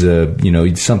think there's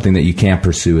something that you can't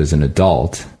pursue as an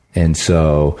adult. And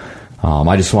so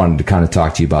I just wanted to kind of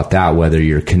talk to you about that, whether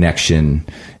your connection,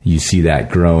 you see that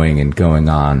growing and going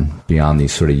on beyond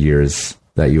these sort of years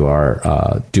that you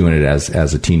are doing it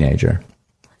as a teenager.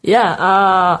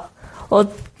 Yeah,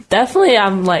 well, definitely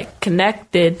I'm, like,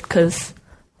 connected because,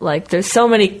 like, there's so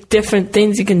many different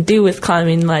things you can do with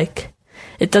climbing. Like,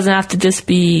 it doesn't have to just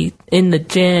be in the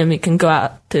gym. You can go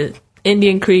out to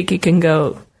Indian Creek. You can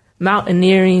go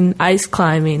mountaineering, ice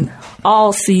climbing,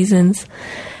 all seasons.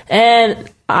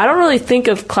 And I don't really think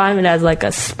of climbing as, like,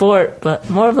 a sport, but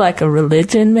more of, like, a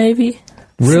religion, maybe.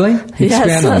 Really?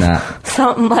 Expand on that.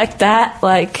 Something like that.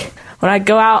 Like, when I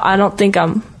go out, I don't think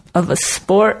I'm of a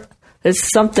sport.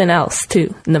 There's something else,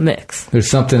 too, in the mix. There's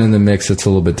something in the mix that's a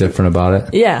little bit different about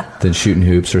it? Yeah. Than shooting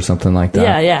hoops or something like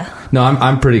that? Yeah. No,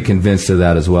 I'm pretty convinced of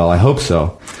that as well. I hope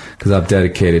so, because I've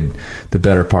dedicated the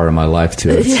better part of my life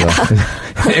to it. Yeah.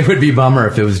 So it would be a bummer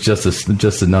if it was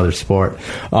just another sport.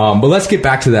 But let's get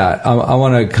back to that. I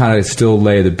want to kind of still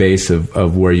lay the base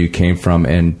of where you came from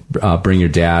and bring your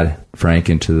dad, Frank,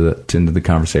 into the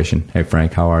conversation. Hey,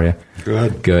 Frank, how are you?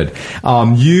 Good.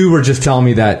 You were just telling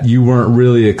me that you weren't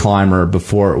really a climber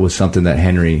before it was something that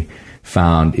Henry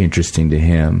found interesting to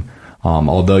him.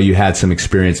 Although you had some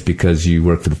experience because you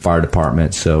worked for the fire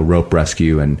department, so rope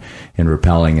rescue and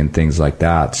rappelling and things like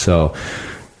that. So,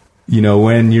 you know,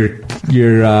 when your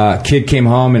kid came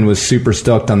home and was super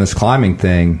stoked on this climbing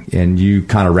thing and you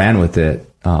kind of ran with it,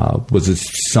 was it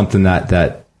something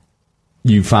that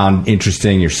you found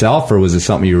interesting yourself, or was it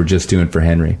something you were just doing for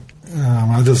Henry?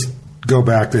 I'll just go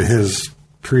back to his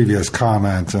previous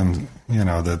comment, and you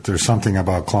know that there's something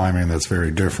about climbing that's very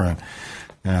different.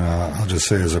 And I'll just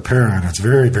say, as a parent, it's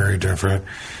very, very different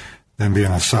than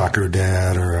being a soccer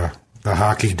dad or a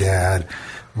hockey dad,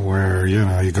 where, you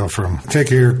know, you go from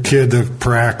taking your kid to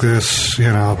practice, you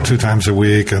know, 2 times a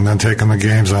week, and then taking the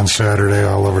games on Saturday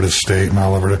all over the state and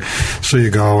all over so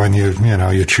you go and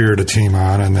you cheer the team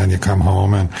on, and then you come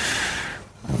home and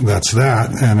that's that.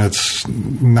 And it's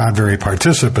not very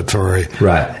participatory.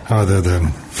 Right. Other than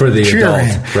for the cheering.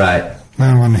 Adult. Right.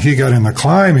 Then when he got into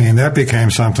climbing, that became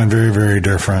something very, very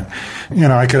different. You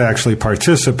know, I could actually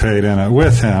participate in it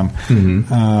with him.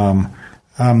 Mm-hmm.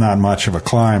 I'm not much of a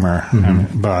climber,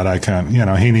 but I can, you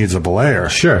know, he needs a belayer.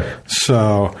 Sure.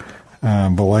 So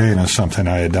belaying is something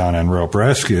I had done in rope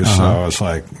rescue, so it's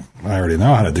like, I already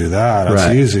know how to do that.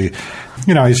 That's easy.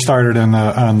 You know, he started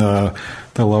on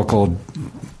the local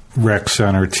rec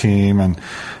center team, and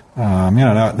you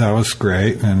know, that was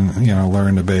great, and, you know,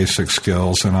 learned the basic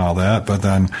skills and all that. But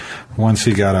then once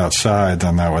he got outside,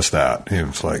 then that was that. He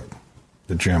was like,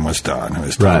 the gym was done. He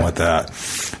was done with that.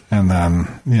 And then,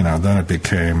 you know, then it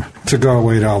became to go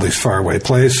away to all these faraway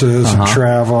places and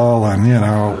travel. And, you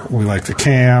know, we like to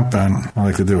camp, and I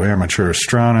like to do amateur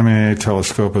astronomy,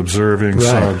 telescope observing.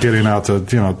 So getting out to,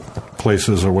 you know,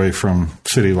 places away from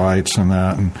city lights and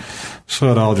that. And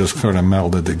so it all just sort of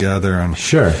melded together and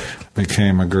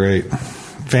became a great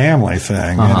family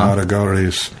thing, you know, to go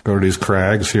to these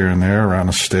crags here and there around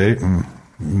the state and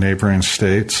neighboring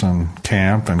states and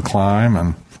camp and climb,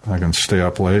 and I can stay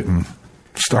up late and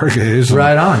stargaze.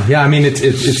 Right on. Yeah, I mean,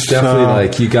 it's definitely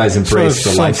like you guys embrace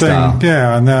the lifestyle.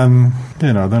 Yeah, and then,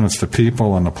 you know, then it's the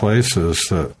people and the places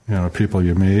that, you know, people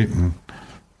you meet, and,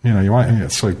 you know,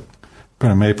 it's like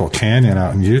going to Maple Canyon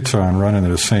out in Utah and run into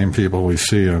the same people we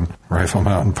see in Rifle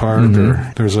Mountain Park,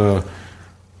 or there's a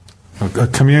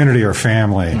community or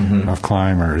family of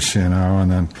climbers, you know. And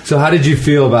then, so how did you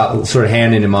feel about sort of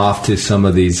handing him off to some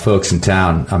of these folks in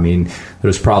town? I mean, there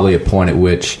was probably a point at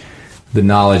which the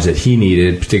knowledge that he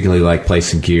needed, particularly like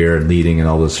placing gear and leading and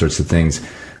all those sorts of things,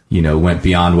 you know, went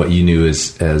beyond what you knew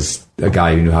as a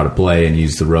guy who knew how to belay and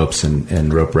use the ropes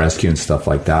and rope rescue and stuff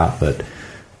like that. But,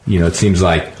 it seems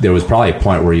like there was probably a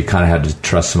point where you kind of had to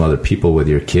trust some other people with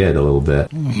your kid a little bit.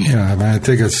 Yeah, I mean, I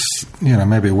think it's,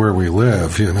 maybe where we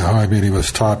live, I mean, he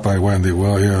was taught by Wendy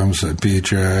Williams at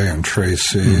BJ and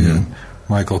Tracy, and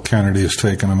Michael Kennedy has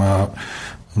taken him out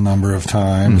a number of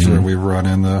times where we run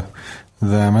into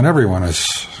them, and everyone is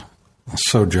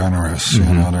so generous,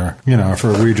 they're, if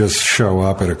we just show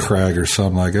up at a crag or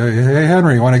something like, hey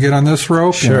Henry, you want to get on this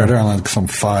rope? Sure. They're on like some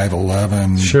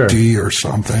 5'11" D or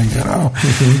something,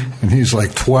 and he's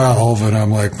like 12, and I'm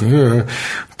like, ugh.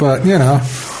 But yeah,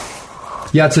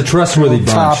 it's a trustworthy bunch.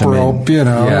 Top rope,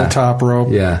 top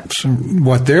rope. Yeah,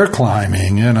 what they're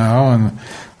climbing, and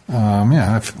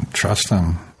I trust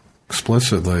them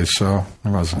explicitly, so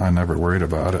I never worried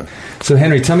about it. So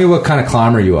Henry, tell me what kind of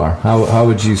climber you are. How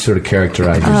would you sort of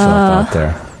characterize yourself out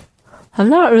there? I'm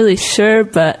not really sure,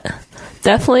 but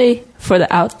definitely for the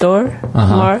outdoor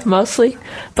mostly.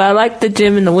 But I like the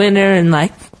gym in the winter, and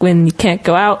like when you can't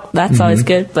go out, that's always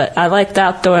good. But I like the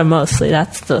outdoor mostly.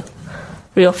 That's the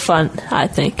real fun, I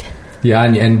think. Yeah,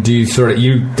 and do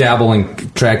you dabble in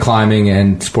trad climbing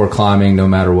and sport climbing no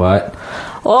matter what?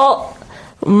 Well,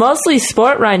 mostly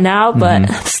sport right now, but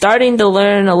starting to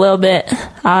learn a little bit.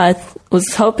 I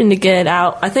was hoping to get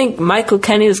out. I think Michael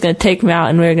Kenny was going to take me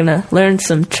out, and we were going to learn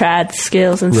some trad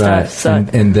skills and stuff. So,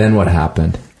 and then what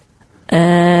happened?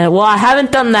 Well, I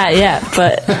haven't done that yet,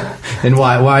 but... And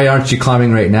why aren't you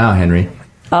climbing right now, Henry?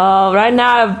 Right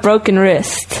now I have a broken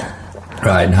wrist.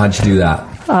 Right, and how'd you do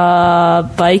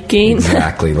that? Biking.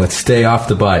 Exactly. Let's stay off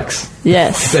the bikes.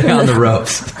 Yes. Stay on the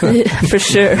ropes. For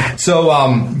sure. So,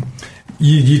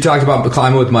 You talked about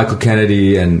climbing with Michael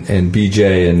Kennedy and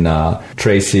BJ and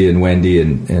Tracy and Wendy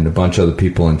and a bunch of other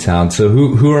people in town. So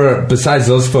who are, besides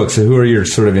those folks, who are your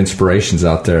sort of inspirations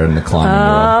out there in the climbing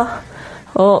world?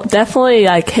 Well, definitely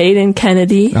like Hayden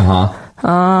Kennedy. Well,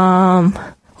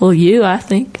 you, I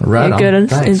think. Right. You're good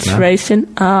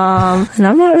inspiration. And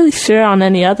I'm not really sure on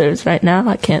any others right now.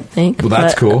 I can't think. Well,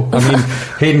 that's cool. I mean,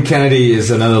 Hayden Kennedy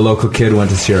is another local kid, went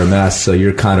to Sierra Mess, so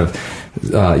you're kind of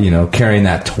carrying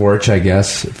that torch, I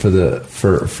guess, for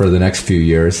the next few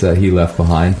years that he left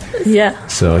behind. Yeah.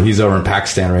 So he's over in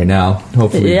Pakistan right now,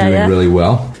 hopefully doing really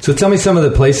well. So tell me some of the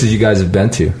places you guys have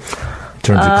been to in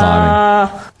terms of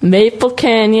climbing. Maple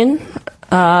Canyon,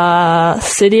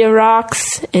 City of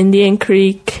Rocks, Indian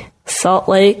Creek, Salt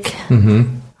Lake.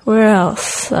 Where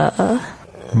else?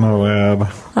 Moab.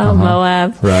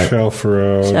 Moab. Right. Shelf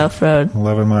Road.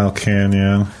 11 Mile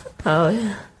Canyon. Oh,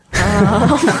 yeah.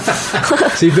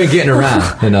 So you've been getting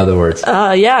around, in other words.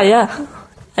 Yeah.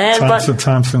 And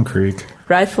Thompson Creek.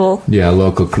 Rifle. Yeah,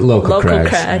 local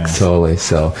crags. Yeah. Totally.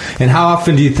 So, and how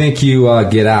often do you think you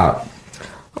get out?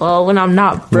 Well, when I'm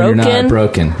not broken. When you're not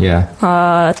broken,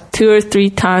 yeah. 2 or 3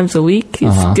 times a week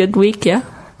is a good week, yeah.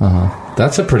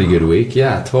 That's a pretty good week,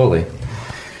 yeah, totally.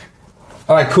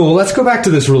 All right, cool. Let's go back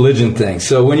to this religion thing.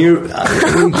 So when you're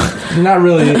not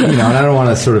really, and I don't want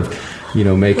to sort of,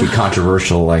 make it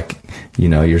controversial, like,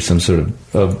 you're some sort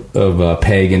of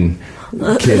pagan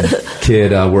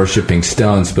kid worshiping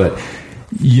stones. But,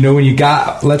 when you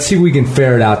let's see if we can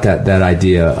ferret out that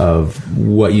idea of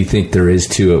what you think there is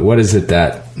to it. What is it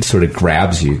that sort of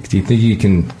grabs you? Do you think you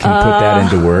can put that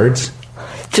into words?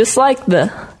 Just like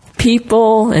the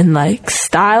people and like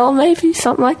style, maybe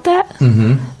something like that.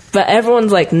 But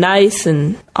everyone's like nice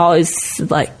and always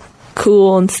like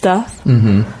cool and stuff.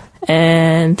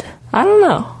 And I don't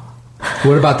know.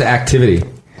 What about the activity?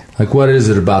 Like, what is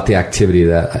it about the activity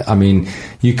that,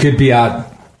 you could be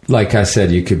out, like I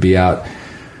said, you could be out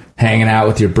hanging out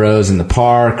with your bros in the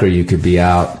park, or you could be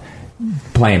out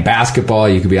playing basketball,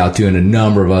 you could be out doing a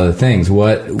number of other things.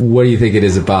 What do you think it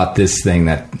is about this thing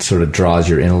that sort of draws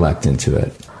your intellect into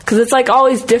it? Because it's like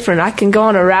always different. I can go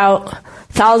on a route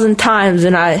 1,000 times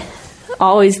and I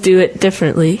always do it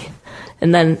differently.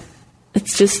 And then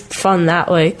it's just fun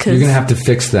that way. Cause you're going to have to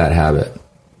fix that habit.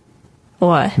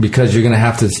 Why? Because you're going to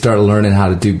have to start learning how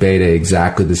to do beta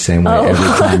exactly the same way every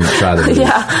time you try to do it.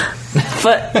 Yeah.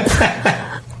 But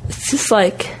it's just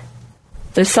like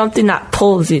there's something that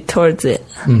pulls you towards it.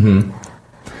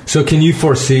 So can you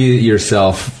foresee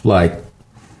yourself like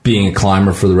being a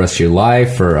climber for the rest of your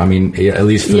life, or at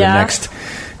least for the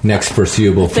next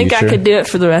foreseeable future? I think I could do it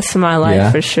for the rest of my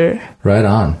life for sure. Right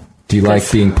on. Do you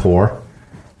like being poor?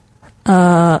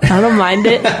 I don't mind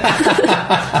it.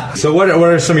 So what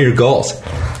are some of your goals?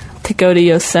 To go to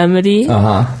Yosemite.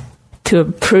 To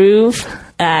improve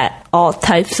at all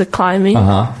types of climbing.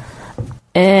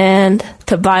 And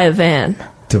to buy a van.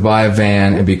 To buy a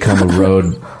van and become a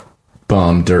road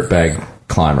bum, dirtbag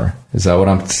climber. Is that what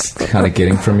I'm kind of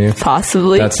getting from you?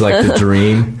 Possibly. That's like the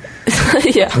dream.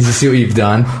 Yeah. Let's just see what you've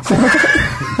done.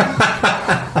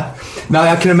 Now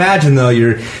I can imagine though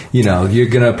you're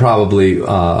gonna probably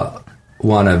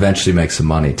want to eventually make some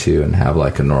money too and have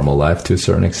like a normal life to a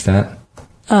certain extent.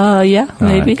 Yeah,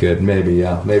 maybe. Good, maybe,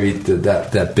 yeah. Maybe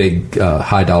that big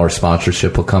high dollar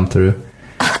sponsorship will come through.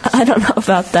 I don't know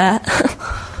about that.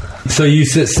 So you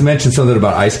mentioned something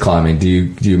about ice climbing. Do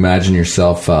you imagine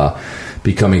yourself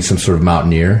becoming some sort of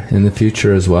mountaineer in the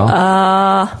future as well?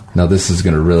 No, this is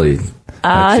going to really...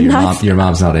 your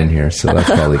mom's not in here, so that's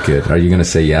probably good. Are you going to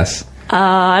say yes?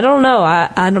 I don't know.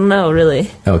 I don't know, really.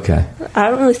 Okay. I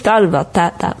haven't really thought about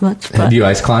that much. But have you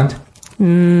ice climbed?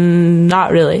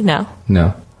 Not really, no.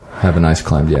 No, haven't ice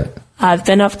climbed yet. I've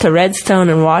been up to Redstone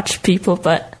and watched people,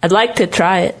 but I'd like to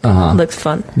try it. It looks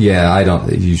fun. Yeah,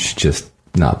 you should just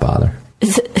not bother.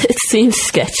 It seems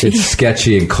sketchy. It's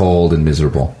sketchy and cold and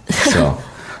miserable. So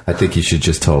I think you should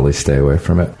just totally stay away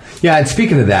from it. Yeah, and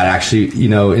speaking of that, actually,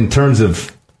 in terms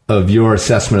of your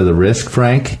assessment of the risk,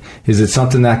 Frank, is it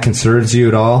something that concerns you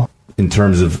at all? In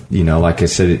terms of, like I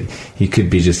said, he could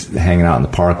be just hanging out in the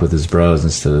park with his bros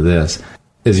instead of this.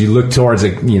 As you look towards,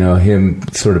 him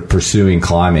sort of pursuing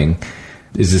climbing,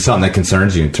 is this something that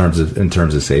concerns you in terms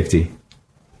of safety?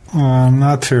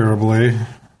 Not terribly.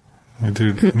 I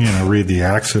do, read the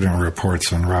accident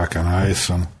reports on Rock and Ice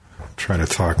and try to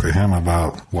talk to him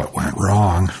about what went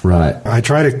wrong. Right. I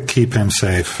try to keep him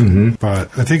safe,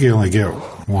 but I think you only get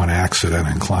one accident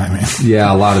in climbing.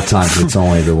 Yeah, a lot of times it's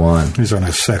only the one. He's on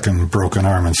his second broken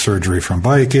arm and surgery from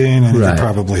biking, and he could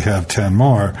probably have 10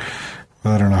 more.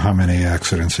 But I don't know how many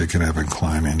accidents he could have in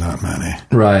climbing. Not many.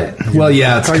 Right. Well,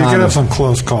 yeah, it's you could have some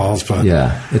close calls, but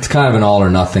yeah, it's kind of an all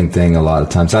or nothing thing a lot of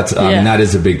times. I mean, that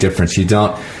is a big difference. You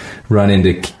don't run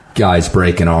into guys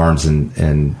breaking arms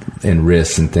and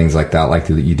wrists and things like that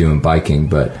you do in biking,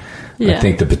 but I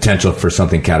think the potential for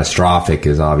something catastrophic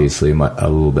is obviously a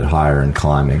little bit higher in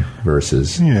climbing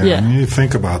versus... Yeah. I mean, you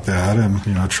think about that and,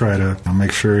 try to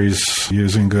make sure he's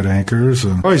using good anchors.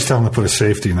 And I always tell him to put a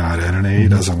safety knot in, and he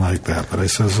doesn't like that. But I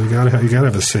says, you gotta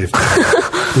have a safety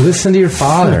knot. Listen to your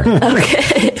father.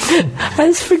 Okay. I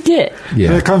just forget.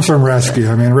 Yeah. It comes from rescue.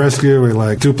 I mean, rescue, we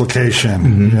like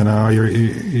duplication.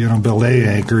 You don't build a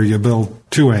anchor, you build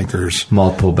two anchors.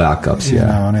 Multiple backups,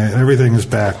 and everything is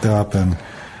backed up, and...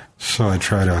 So I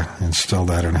try to instill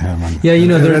that in him. And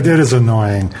it is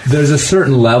annoying. There's a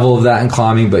certain level of that in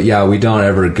climbing, but we don't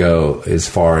ever go as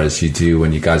far as you do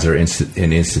when you guys are in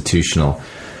institutional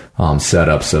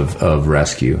setups of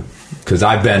rescue. Because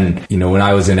I've been, when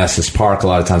I was in Estes Park, a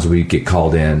lot of times we'd get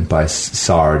called in by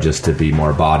SAR just to be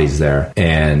more bodies there.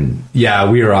 And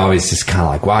we were always just kind of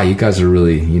like, wow, you guys are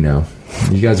really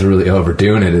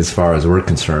overdoing it as far as we're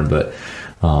concerned. But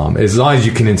as long as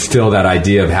you can instill that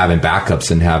idea of having backups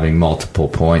and having multiple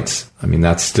points, I mean,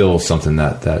 that's still something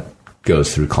that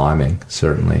goes through climbing,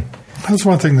 certainly. That's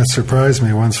one thing that surprised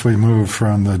me once we moved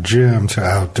from the gym to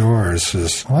outdoors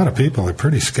is a lot of people are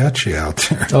pretty sketchy out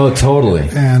there. Oh, totally.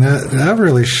 And that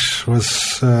really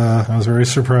was very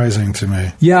surprising to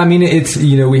me. Yeah, I mean, it's,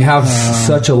 we have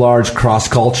such a large cross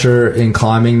culture in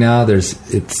climbing now.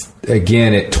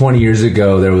 Again, 20 years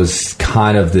ago, there was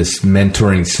kind of this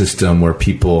mentoring system where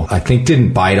people, I think,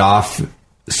 didn't bite off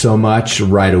so much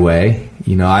right away.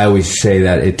 I always say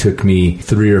that it took me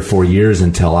 3 or 4 years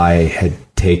until I had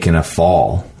taken a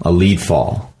lead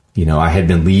fall. I had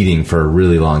been leading for a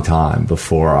really long time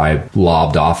before I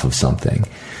lobbed off of something.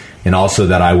 And also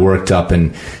that I worked up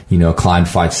and, climbed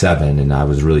 5.7 and I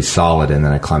was really solid. And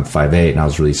then I climbed 5.8 and I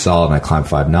was really solid and I climbed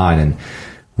 5.9. And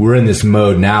we're in this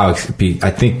mode now, I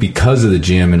think because of the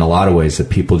gym in a lot of ways, that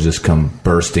people just come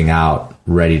bursting out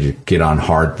ready to get on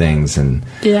hard things and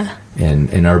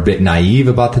are a bit naive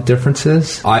about the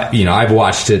differences. I've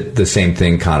watched the same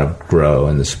thing kind of grow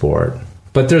in the sport.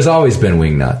 But there's always been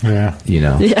wingnut,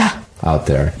 out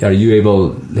there. Are you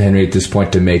able, Henry, at this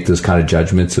point to make those kind of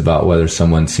judgments about whether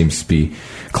someone seems to be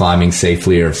climbing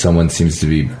safely or if someone seems to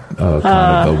be kind of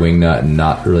a wingnut and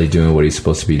not really doing what he's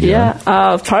supposed to be doing?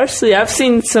 Yeah, partially. I've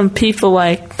seen some people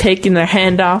taking their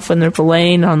hand off when they're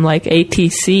belaying on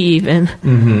ATC even,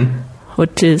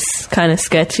 which is kind of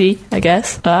sketchy, I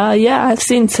guess. I've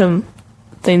seen some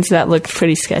things that look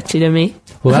pretty sketchy to me.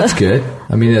 Well, that's good.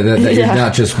 I mean, that you're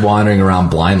not just wandering around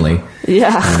blindly.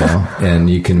 Yeah. And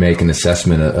you can make an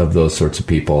assessment of those sorts of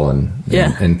people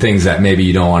and things that maybe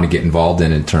you don't want to get involved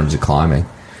in terms of climbing.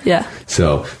 Yeah.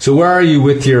 So where are you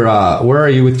with your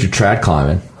trad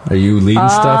climbing? Are you leading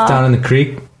stuff down in the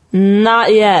creek?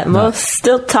 Not yet.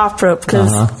 Still top rope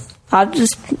because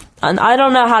I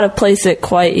don't know how to place it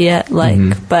quite yet,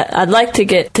 but I'd like to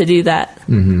get to do that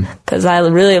because I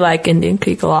really like Indian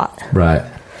Creek a lot. Right.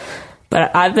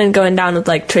 But I've been going down with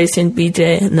like Tracy and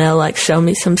BJ, and they'll like show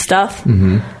me some stuff.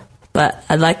 But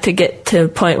I'd like to get to a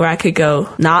point where I could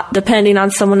go not depending on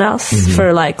someone else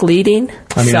for like leading.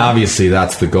 I mean, obviously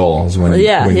that's the goal, is when you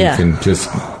can just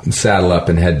saddle up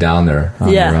and head down there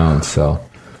on your own. So,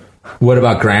 what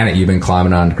about granite? You've been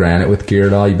climbing on granite with gear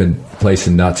at all? You've been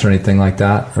placing nuts or anything like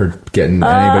that, or getting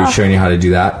anybody showing you how to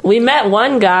do that? We met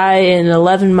one guy in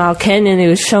 11 Mile Canyon. He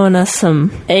was showing us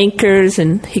some anchors,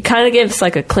 and he kind of gave us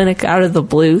like a clinic out of the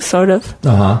blue, sort of.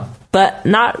 But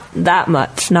not that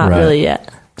much, not really yet.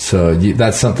 So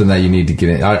that's something that you need to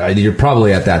get in. You're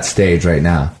probably at that stage right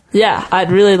now. Yeah,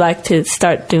 I'd really like to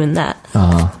start doing that.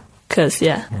 Because,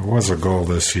 It was a goal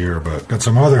this year, but got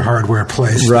some other hardware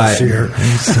placed this year.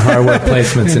 Hardware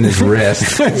placements in his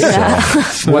wrist.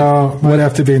 So might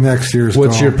have to be next year's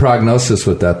What's goal. your prognosis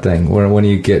with that thing? When are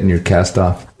you getting your cast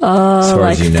off? As far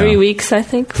like as you know? 3 weeks, I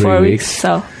think. 4 weeks.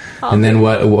 So. And then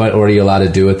what are you allowed to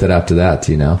do with it after that?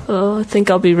 Do you know? Oh, I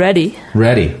think I'll be ready.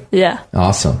 Ready? Yeah.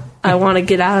 Awesome. I want to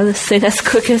get out of this thing as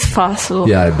quick as possible.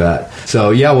 Yeah, I bet.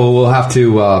 So, yeah, we'll have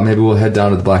to, maybe we'll head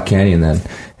down to the Black Canyon then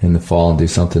in the fall and do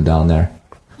something down there.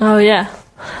 Oh, yeah.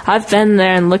 I've been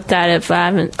there and looked at it, but I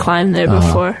haven't climbed there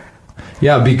before.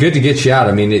 Yeah, it'd be good to get you out.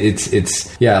 I mean, it's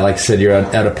like I said, you're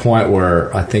at a point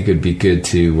where I think it'd be good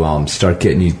to start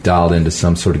getting you dialed into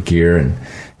some sort of gear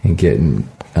and getting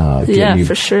you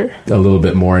for sure. a little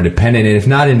bit more independent. And if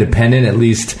not independent, at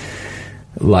least,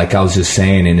 like I was just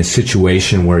saying, in a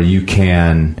situation where you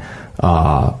can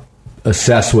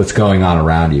assess what's going on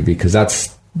around you, because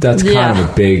that's kind of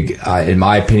a big, in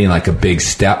my opinion, like a big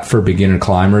step for beginner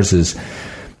climbers, is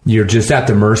you're just at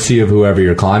the mercy of whoever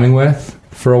you're climbing with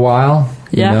for a while.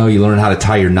 Yeah. You know, you learn how to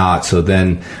tie your knot. So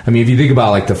then, I mean, if you think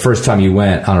about like the first time you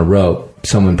went on a rope,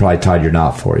 someone probably tied your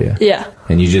knot for you. Yeah.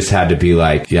 And you just had to be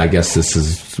like, yeah, I guess this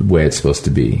is the way it's supposed to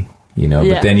be, you know.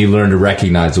 Yeah. But then you learn to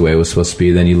recognize the way it was supposed to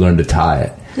be. Then you learn to tie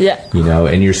it. Yeah. You know,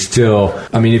 and you're still,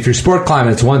 I mean, if you're sport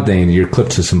climbing, it's one thing. You're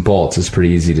clipped to some bolts. It's pretty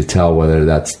easy to tell whether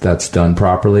that's done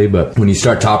properly. But when you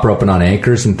start top roping on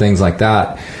anchors and things like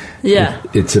that,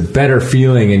 it's a better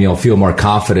feeling, and you'll feel more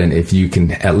confident if you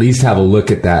can at least have a look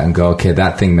at that and go, okay,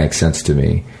 that thing makes sense to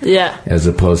me. Yeah. As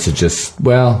opposed to just,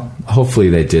 well, hopefully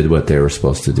they did what they were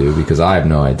supposed to do, because I have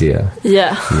no idea.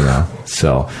 Yeah. You know,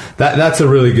 so that's a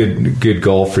really good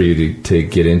goal for you to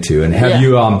get into. And have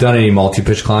you done any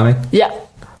multi-pitch climbing? Yeah.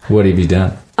 What have you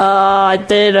done? I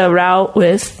did a route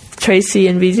with Tracy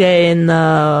and BJ in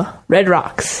the Red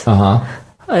Rocks.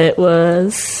 It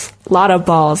was a lot of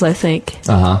balls, I think.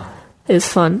 It was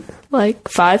fun. Like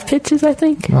 5 pitches, I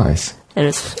think. Nice. And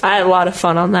I had a lot of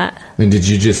fun on that. And did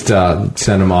you just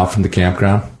send them off from the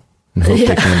campground and hope they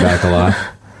came back alive?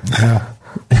 Yeah.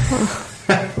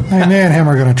 Me and him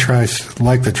are going to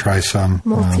try some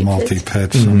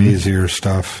multi-pitch, some easier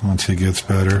stuff once he gets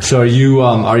better. So are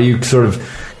you sort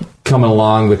of coming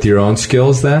along with your own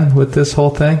skills then with this whole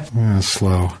thing? Yeah,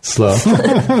 slow.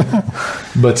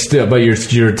 but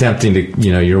you're attempting to,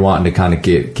 you know, you're wanting to kind of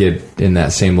get in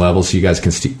that same level so you guys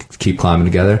can keep climbing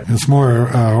together. It's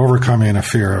more overcoming a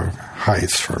fear of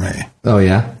heights for me. Oh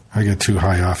yeah, I get too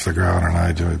high off the ground and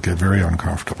I get very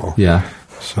uncomfortable. Yeah.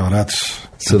 So that's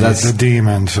the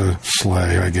demon to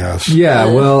slay, I guess. Yeah,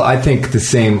 well, I think the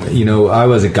same, you know, I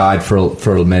was a guide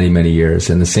for many, many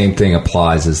years, and the same thing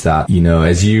applies, is that, you know,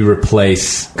 as you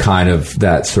replace kind of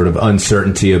that sort of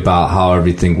uncertainty about how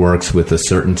everything works with a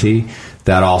certainty,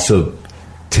 that also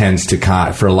tends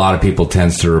to for a lot of people,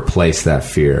 tends to replace that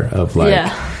fear of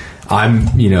like,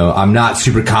 I'm not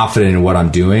super confident in what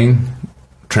I'm doing.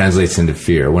 Translates into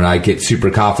fear. When I get super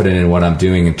confident in what I'm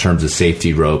doing in terms of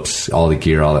safety, ropes, all the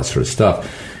gear, all that sort of stuff,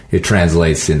 it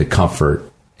translates into comfort.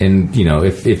 And, you know,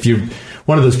 if you're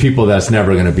one of those people that's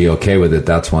never going to be okay with it,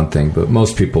 that's one thing. But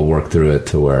most people work through it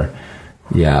to where,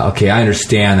 yeah, okay, I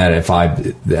understand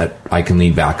that I can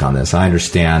lean back on this. I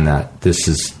understand that this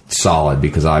is solid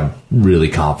because I'm really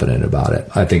confident about it.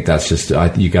 I think that's just,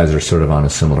 you guys are sort of on a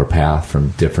similar path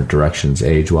from different directions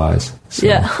age-wise. So.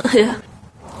 Yeah.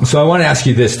 So I want to ask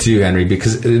you this too, Henry,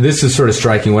 because this is sort of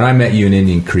striking. When I met you in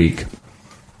Indian Creek,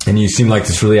 and you seemed like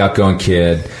this really outgoing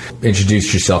kid,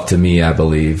 introduced yourself to me, I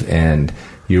believe, and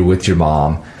you're with your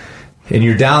mom, and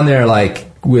you're down there like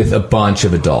with a bunch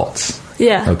of adults.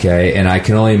 Yeah. Okay. And I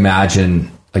can only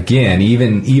imagine, again,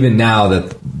 even now,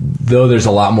 that though there's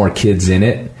a lot more kids in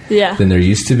it than there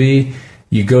used to be,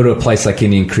 you go to a place like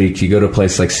Indian Creek, you go to a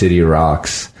place like City of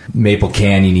Rocks, Maple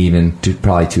Canyon, even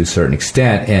probably to a certain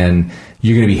extent, and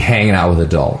you're going to be hanging out with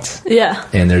adults. Yeah.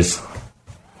 And there's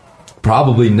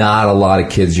probably not a lot of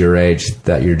kids your age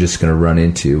that you're just going to run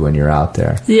into when you're out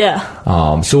there.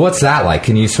 Yeah. So what's that like?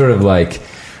 Can you sort of like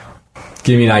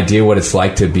give me an idea what it's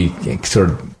like to be sort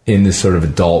of in this sort of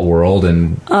adult world?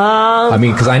 And I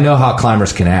mean, because I know how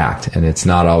climbers can act, and it's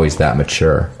not always that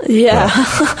mature. Yeah.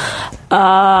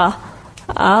 I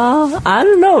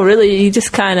don't know, really. You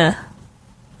just kind of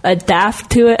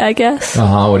adapt to it, I guess.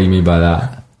 What do you mean by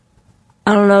that?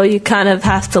 I don't know. You kind of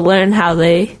have to learn how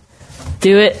they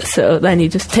do it, so then you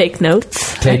just take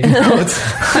notes. Take notes?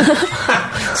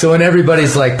 So when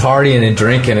everybody's like partying and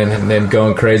drinking and then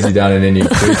going crazy down in Indian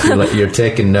Creek, you're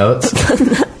taking notes?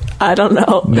 I don't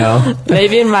know. No?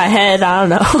 Maybe in my head, I don't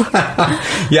know.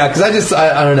 Yeah, because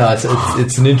I don't know.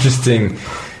 It's an interesting,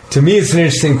 to me it's an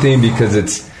interesting thing because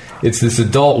it's this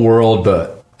adult world,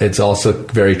 but it's also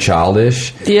very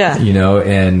childish. Yeah. You know,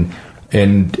 and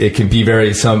it can be very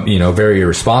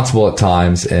irresponsible at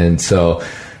times. And so,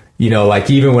 you know, like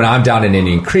even when I'm down in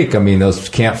Indian Creek, I mean, those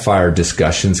campfire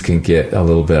discussions can get a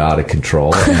little bit out of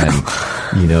control,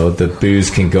 and you know, the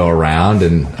booze can go around,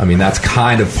 and I mean, that's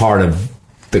kind of part of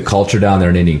the culture down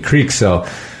there in Indian Creek. So,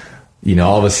 you know,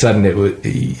 all of a sudden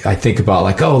I think about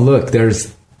like, oh, look,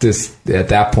 there's this, at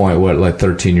that point,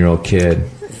 13-year-old kid.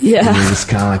 Yeah. And you're just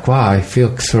kind of like, wow, I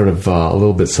feel sort of a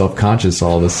little bit self-conscious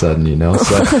all of a sudden, you know?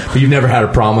 So, but you've never had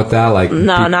a problem with that? Like,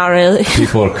 no, not really.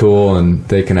 People are cool and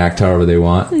they can act however they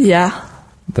want? Yeah.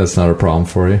 That's not a problem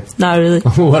for you? Not really.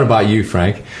 What about you,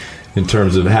 Frank? In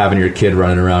terms of having your kid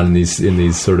running around in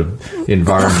these sort of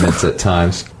environments at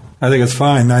times? I think it's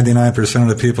fine. 99% of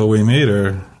the people we meet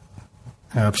are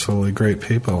absolutely great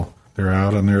people. They're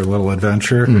out on their little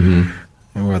adventure. Mm-hmm.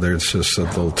 And whether it's just a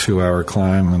little 2-hour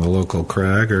climb on the local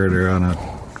crag, or they're on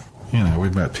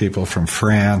we've met people from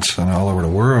France and all over the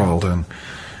world, and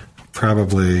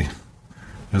probably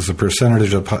as a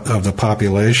percentage of the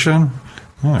population,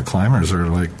 climbers are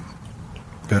like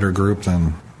better group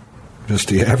than just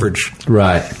the average.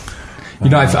 Right. You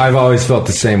know, I've always felt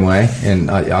the same way, and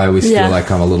I always feel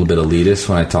like I'm a little bit elitist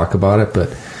when I talk about it, but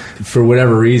for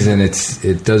whatever reason,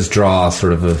 it does draw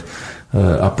sort of a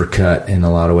uppercut in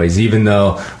a lot of ways, even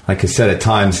though, like I said, at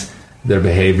times their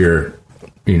behavior,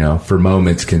 you know, for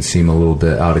moments can seem a little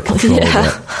bit out of control,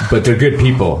 but they're good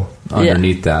people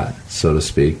underneath that, so to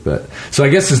speak. But so I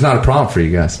guess it's not a problem for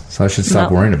you guys, so I should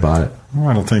stop worrying about it. Well,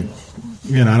 I don't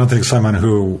think someone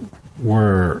who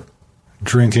were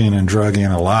drinking and drugging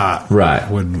a lot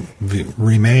would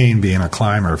remain being a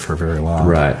climber for very long.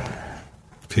 Right.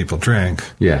 People drink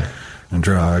and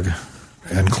drug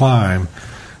and climb.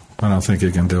 I don't think you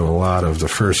can do a lot of the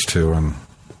first two and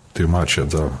do much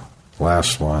of the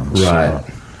last one. Right.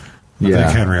 So I think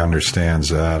Henry understands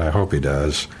that. I hope he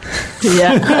does.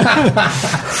 Yeah.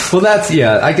 Well,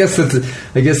 I guess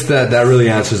that really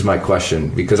answers my question,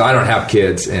 because I don't have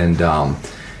kids, and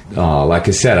like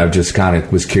I said, I just kind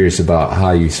of was curious about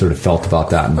how you sort of felt about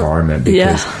that environment.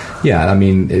 Because, I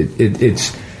mean,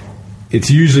 it's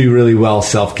usually really well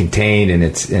self-contained, and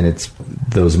it's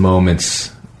those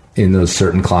moments in those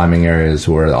certain climbing areas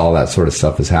where all that sort of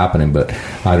stuff is happening, but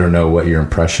I don't know what your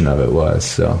impression of it was,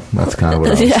 so that's kind of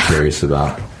what I was curious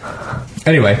about.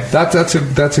 Anyway, that's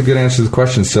a good answer to the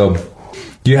question. So,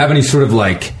 do you have any sort of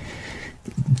like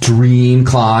dream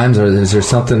climbs, or is there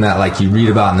something that like you read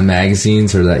about in the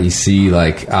magazines, or that you see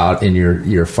like out in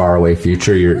your faraway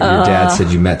future? Your dad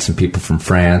said you met some people from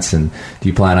France, and do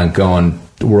you plan on going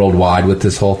worldwide with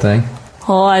this whole thing?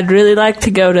 Oh, I'd really like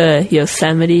to go to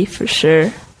Yosemite for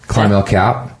sure. Climb El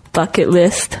Cap? Bucket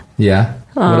list. Yeah?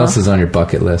 What else is on your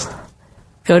bucket list?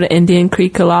 Go to Indian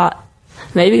Creek a lot.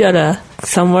 Maybe go to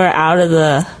somewhere out of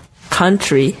the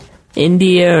country.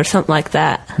 India or something like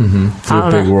that. Mm-hmm. For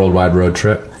a big worldwide road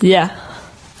trip? Yeah.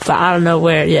 But I don't know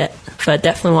where yet. But I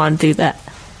definitely want to do that.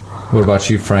 What about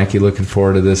you, Frank? You looking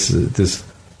forward to this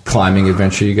climbing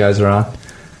adventure you guys are on?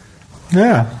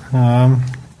 Yeah.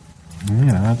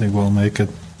 I think we'll make it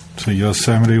to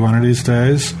Yosemite one of these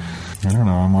days. I don't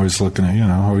know. I'm always looking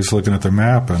at the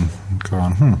map and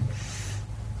going,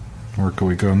 where can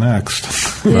we go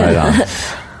next? Right on.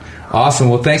 Awesome.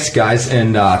 Well, thanks, guys,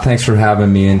 and thanks for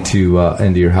having me into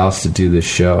your house to do this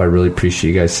show. I really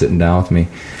appreciate you guys sitting down with me.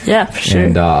 Yeah, for sure.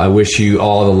 And I wish you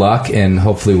all the luck, and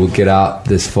hopefully we'll get out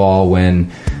this fall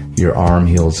when your arm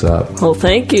heals up. Well,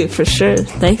 thank you, for sure.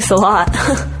 Thanks a lot.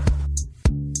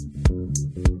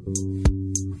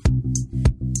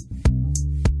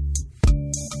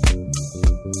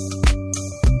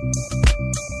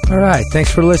 All right, thanks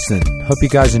for listening. Hope you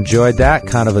guys enjoyed that.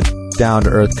 Kind of a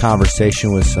down-to-earth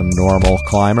conversation with some normal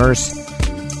climbers.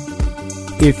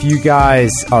 If you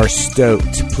guys are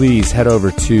stoked, please head over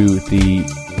to the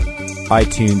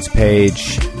iTunes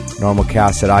page,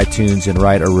 Normalcast at iTunes and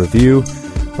write a review.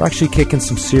 We're actually kicking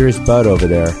some serious butt over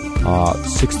there.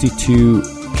 62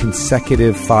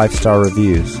 consecutive 5-star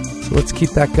reviews. So let's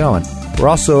keep that going. We're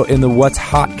also in the What's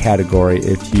Hot category.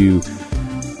 If you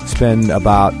spend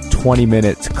about 20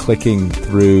 minutes clicking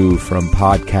through from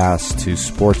podcasts to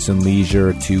sports and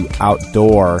leisure to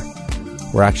outdoor,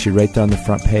 we're actually right there on the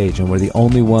front page, and we're the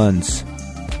only ones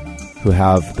who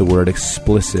have the word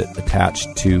explicit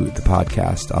attached to the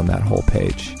podcast on that whole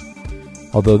page.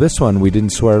 Although this one, we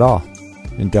didn't swear at all,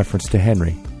 in deference to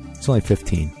Henry. It's only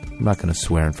 15. I'm not going to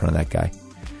swear in front of that guy.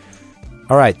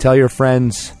 All right, tell your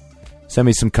friends. Send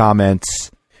me some comments.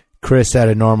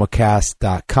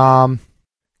 Chris@anormalcast.com.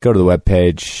 Go to the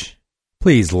webpage.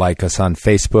 Please like us on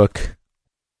Facebook.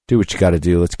 Do what you got to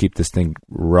do. Let's keep this thing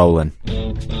rolling.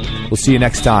 We'll see you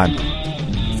next time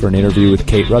for an interview with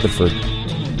Kate Rutherford.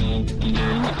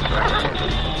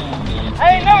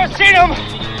 I ain't never seen him,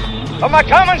 but my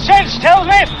common sense tells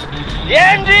me the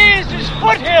Andes is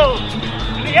foothills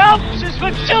and the Alps is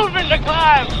for children to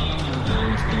climb.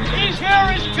 These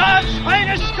here is God's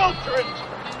finest sculptures.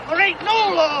 There ain't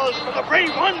no laws for the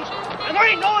brave ones, and there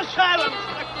ain't no asylums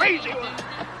for the crazy ones,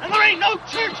 and there ain't no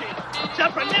churches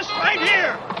except for this right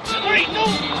here, and there ain't no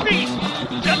feast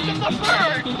except in the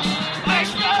birds. My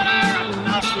God, I'm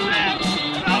enough man,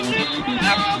 and I'll live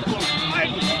forever.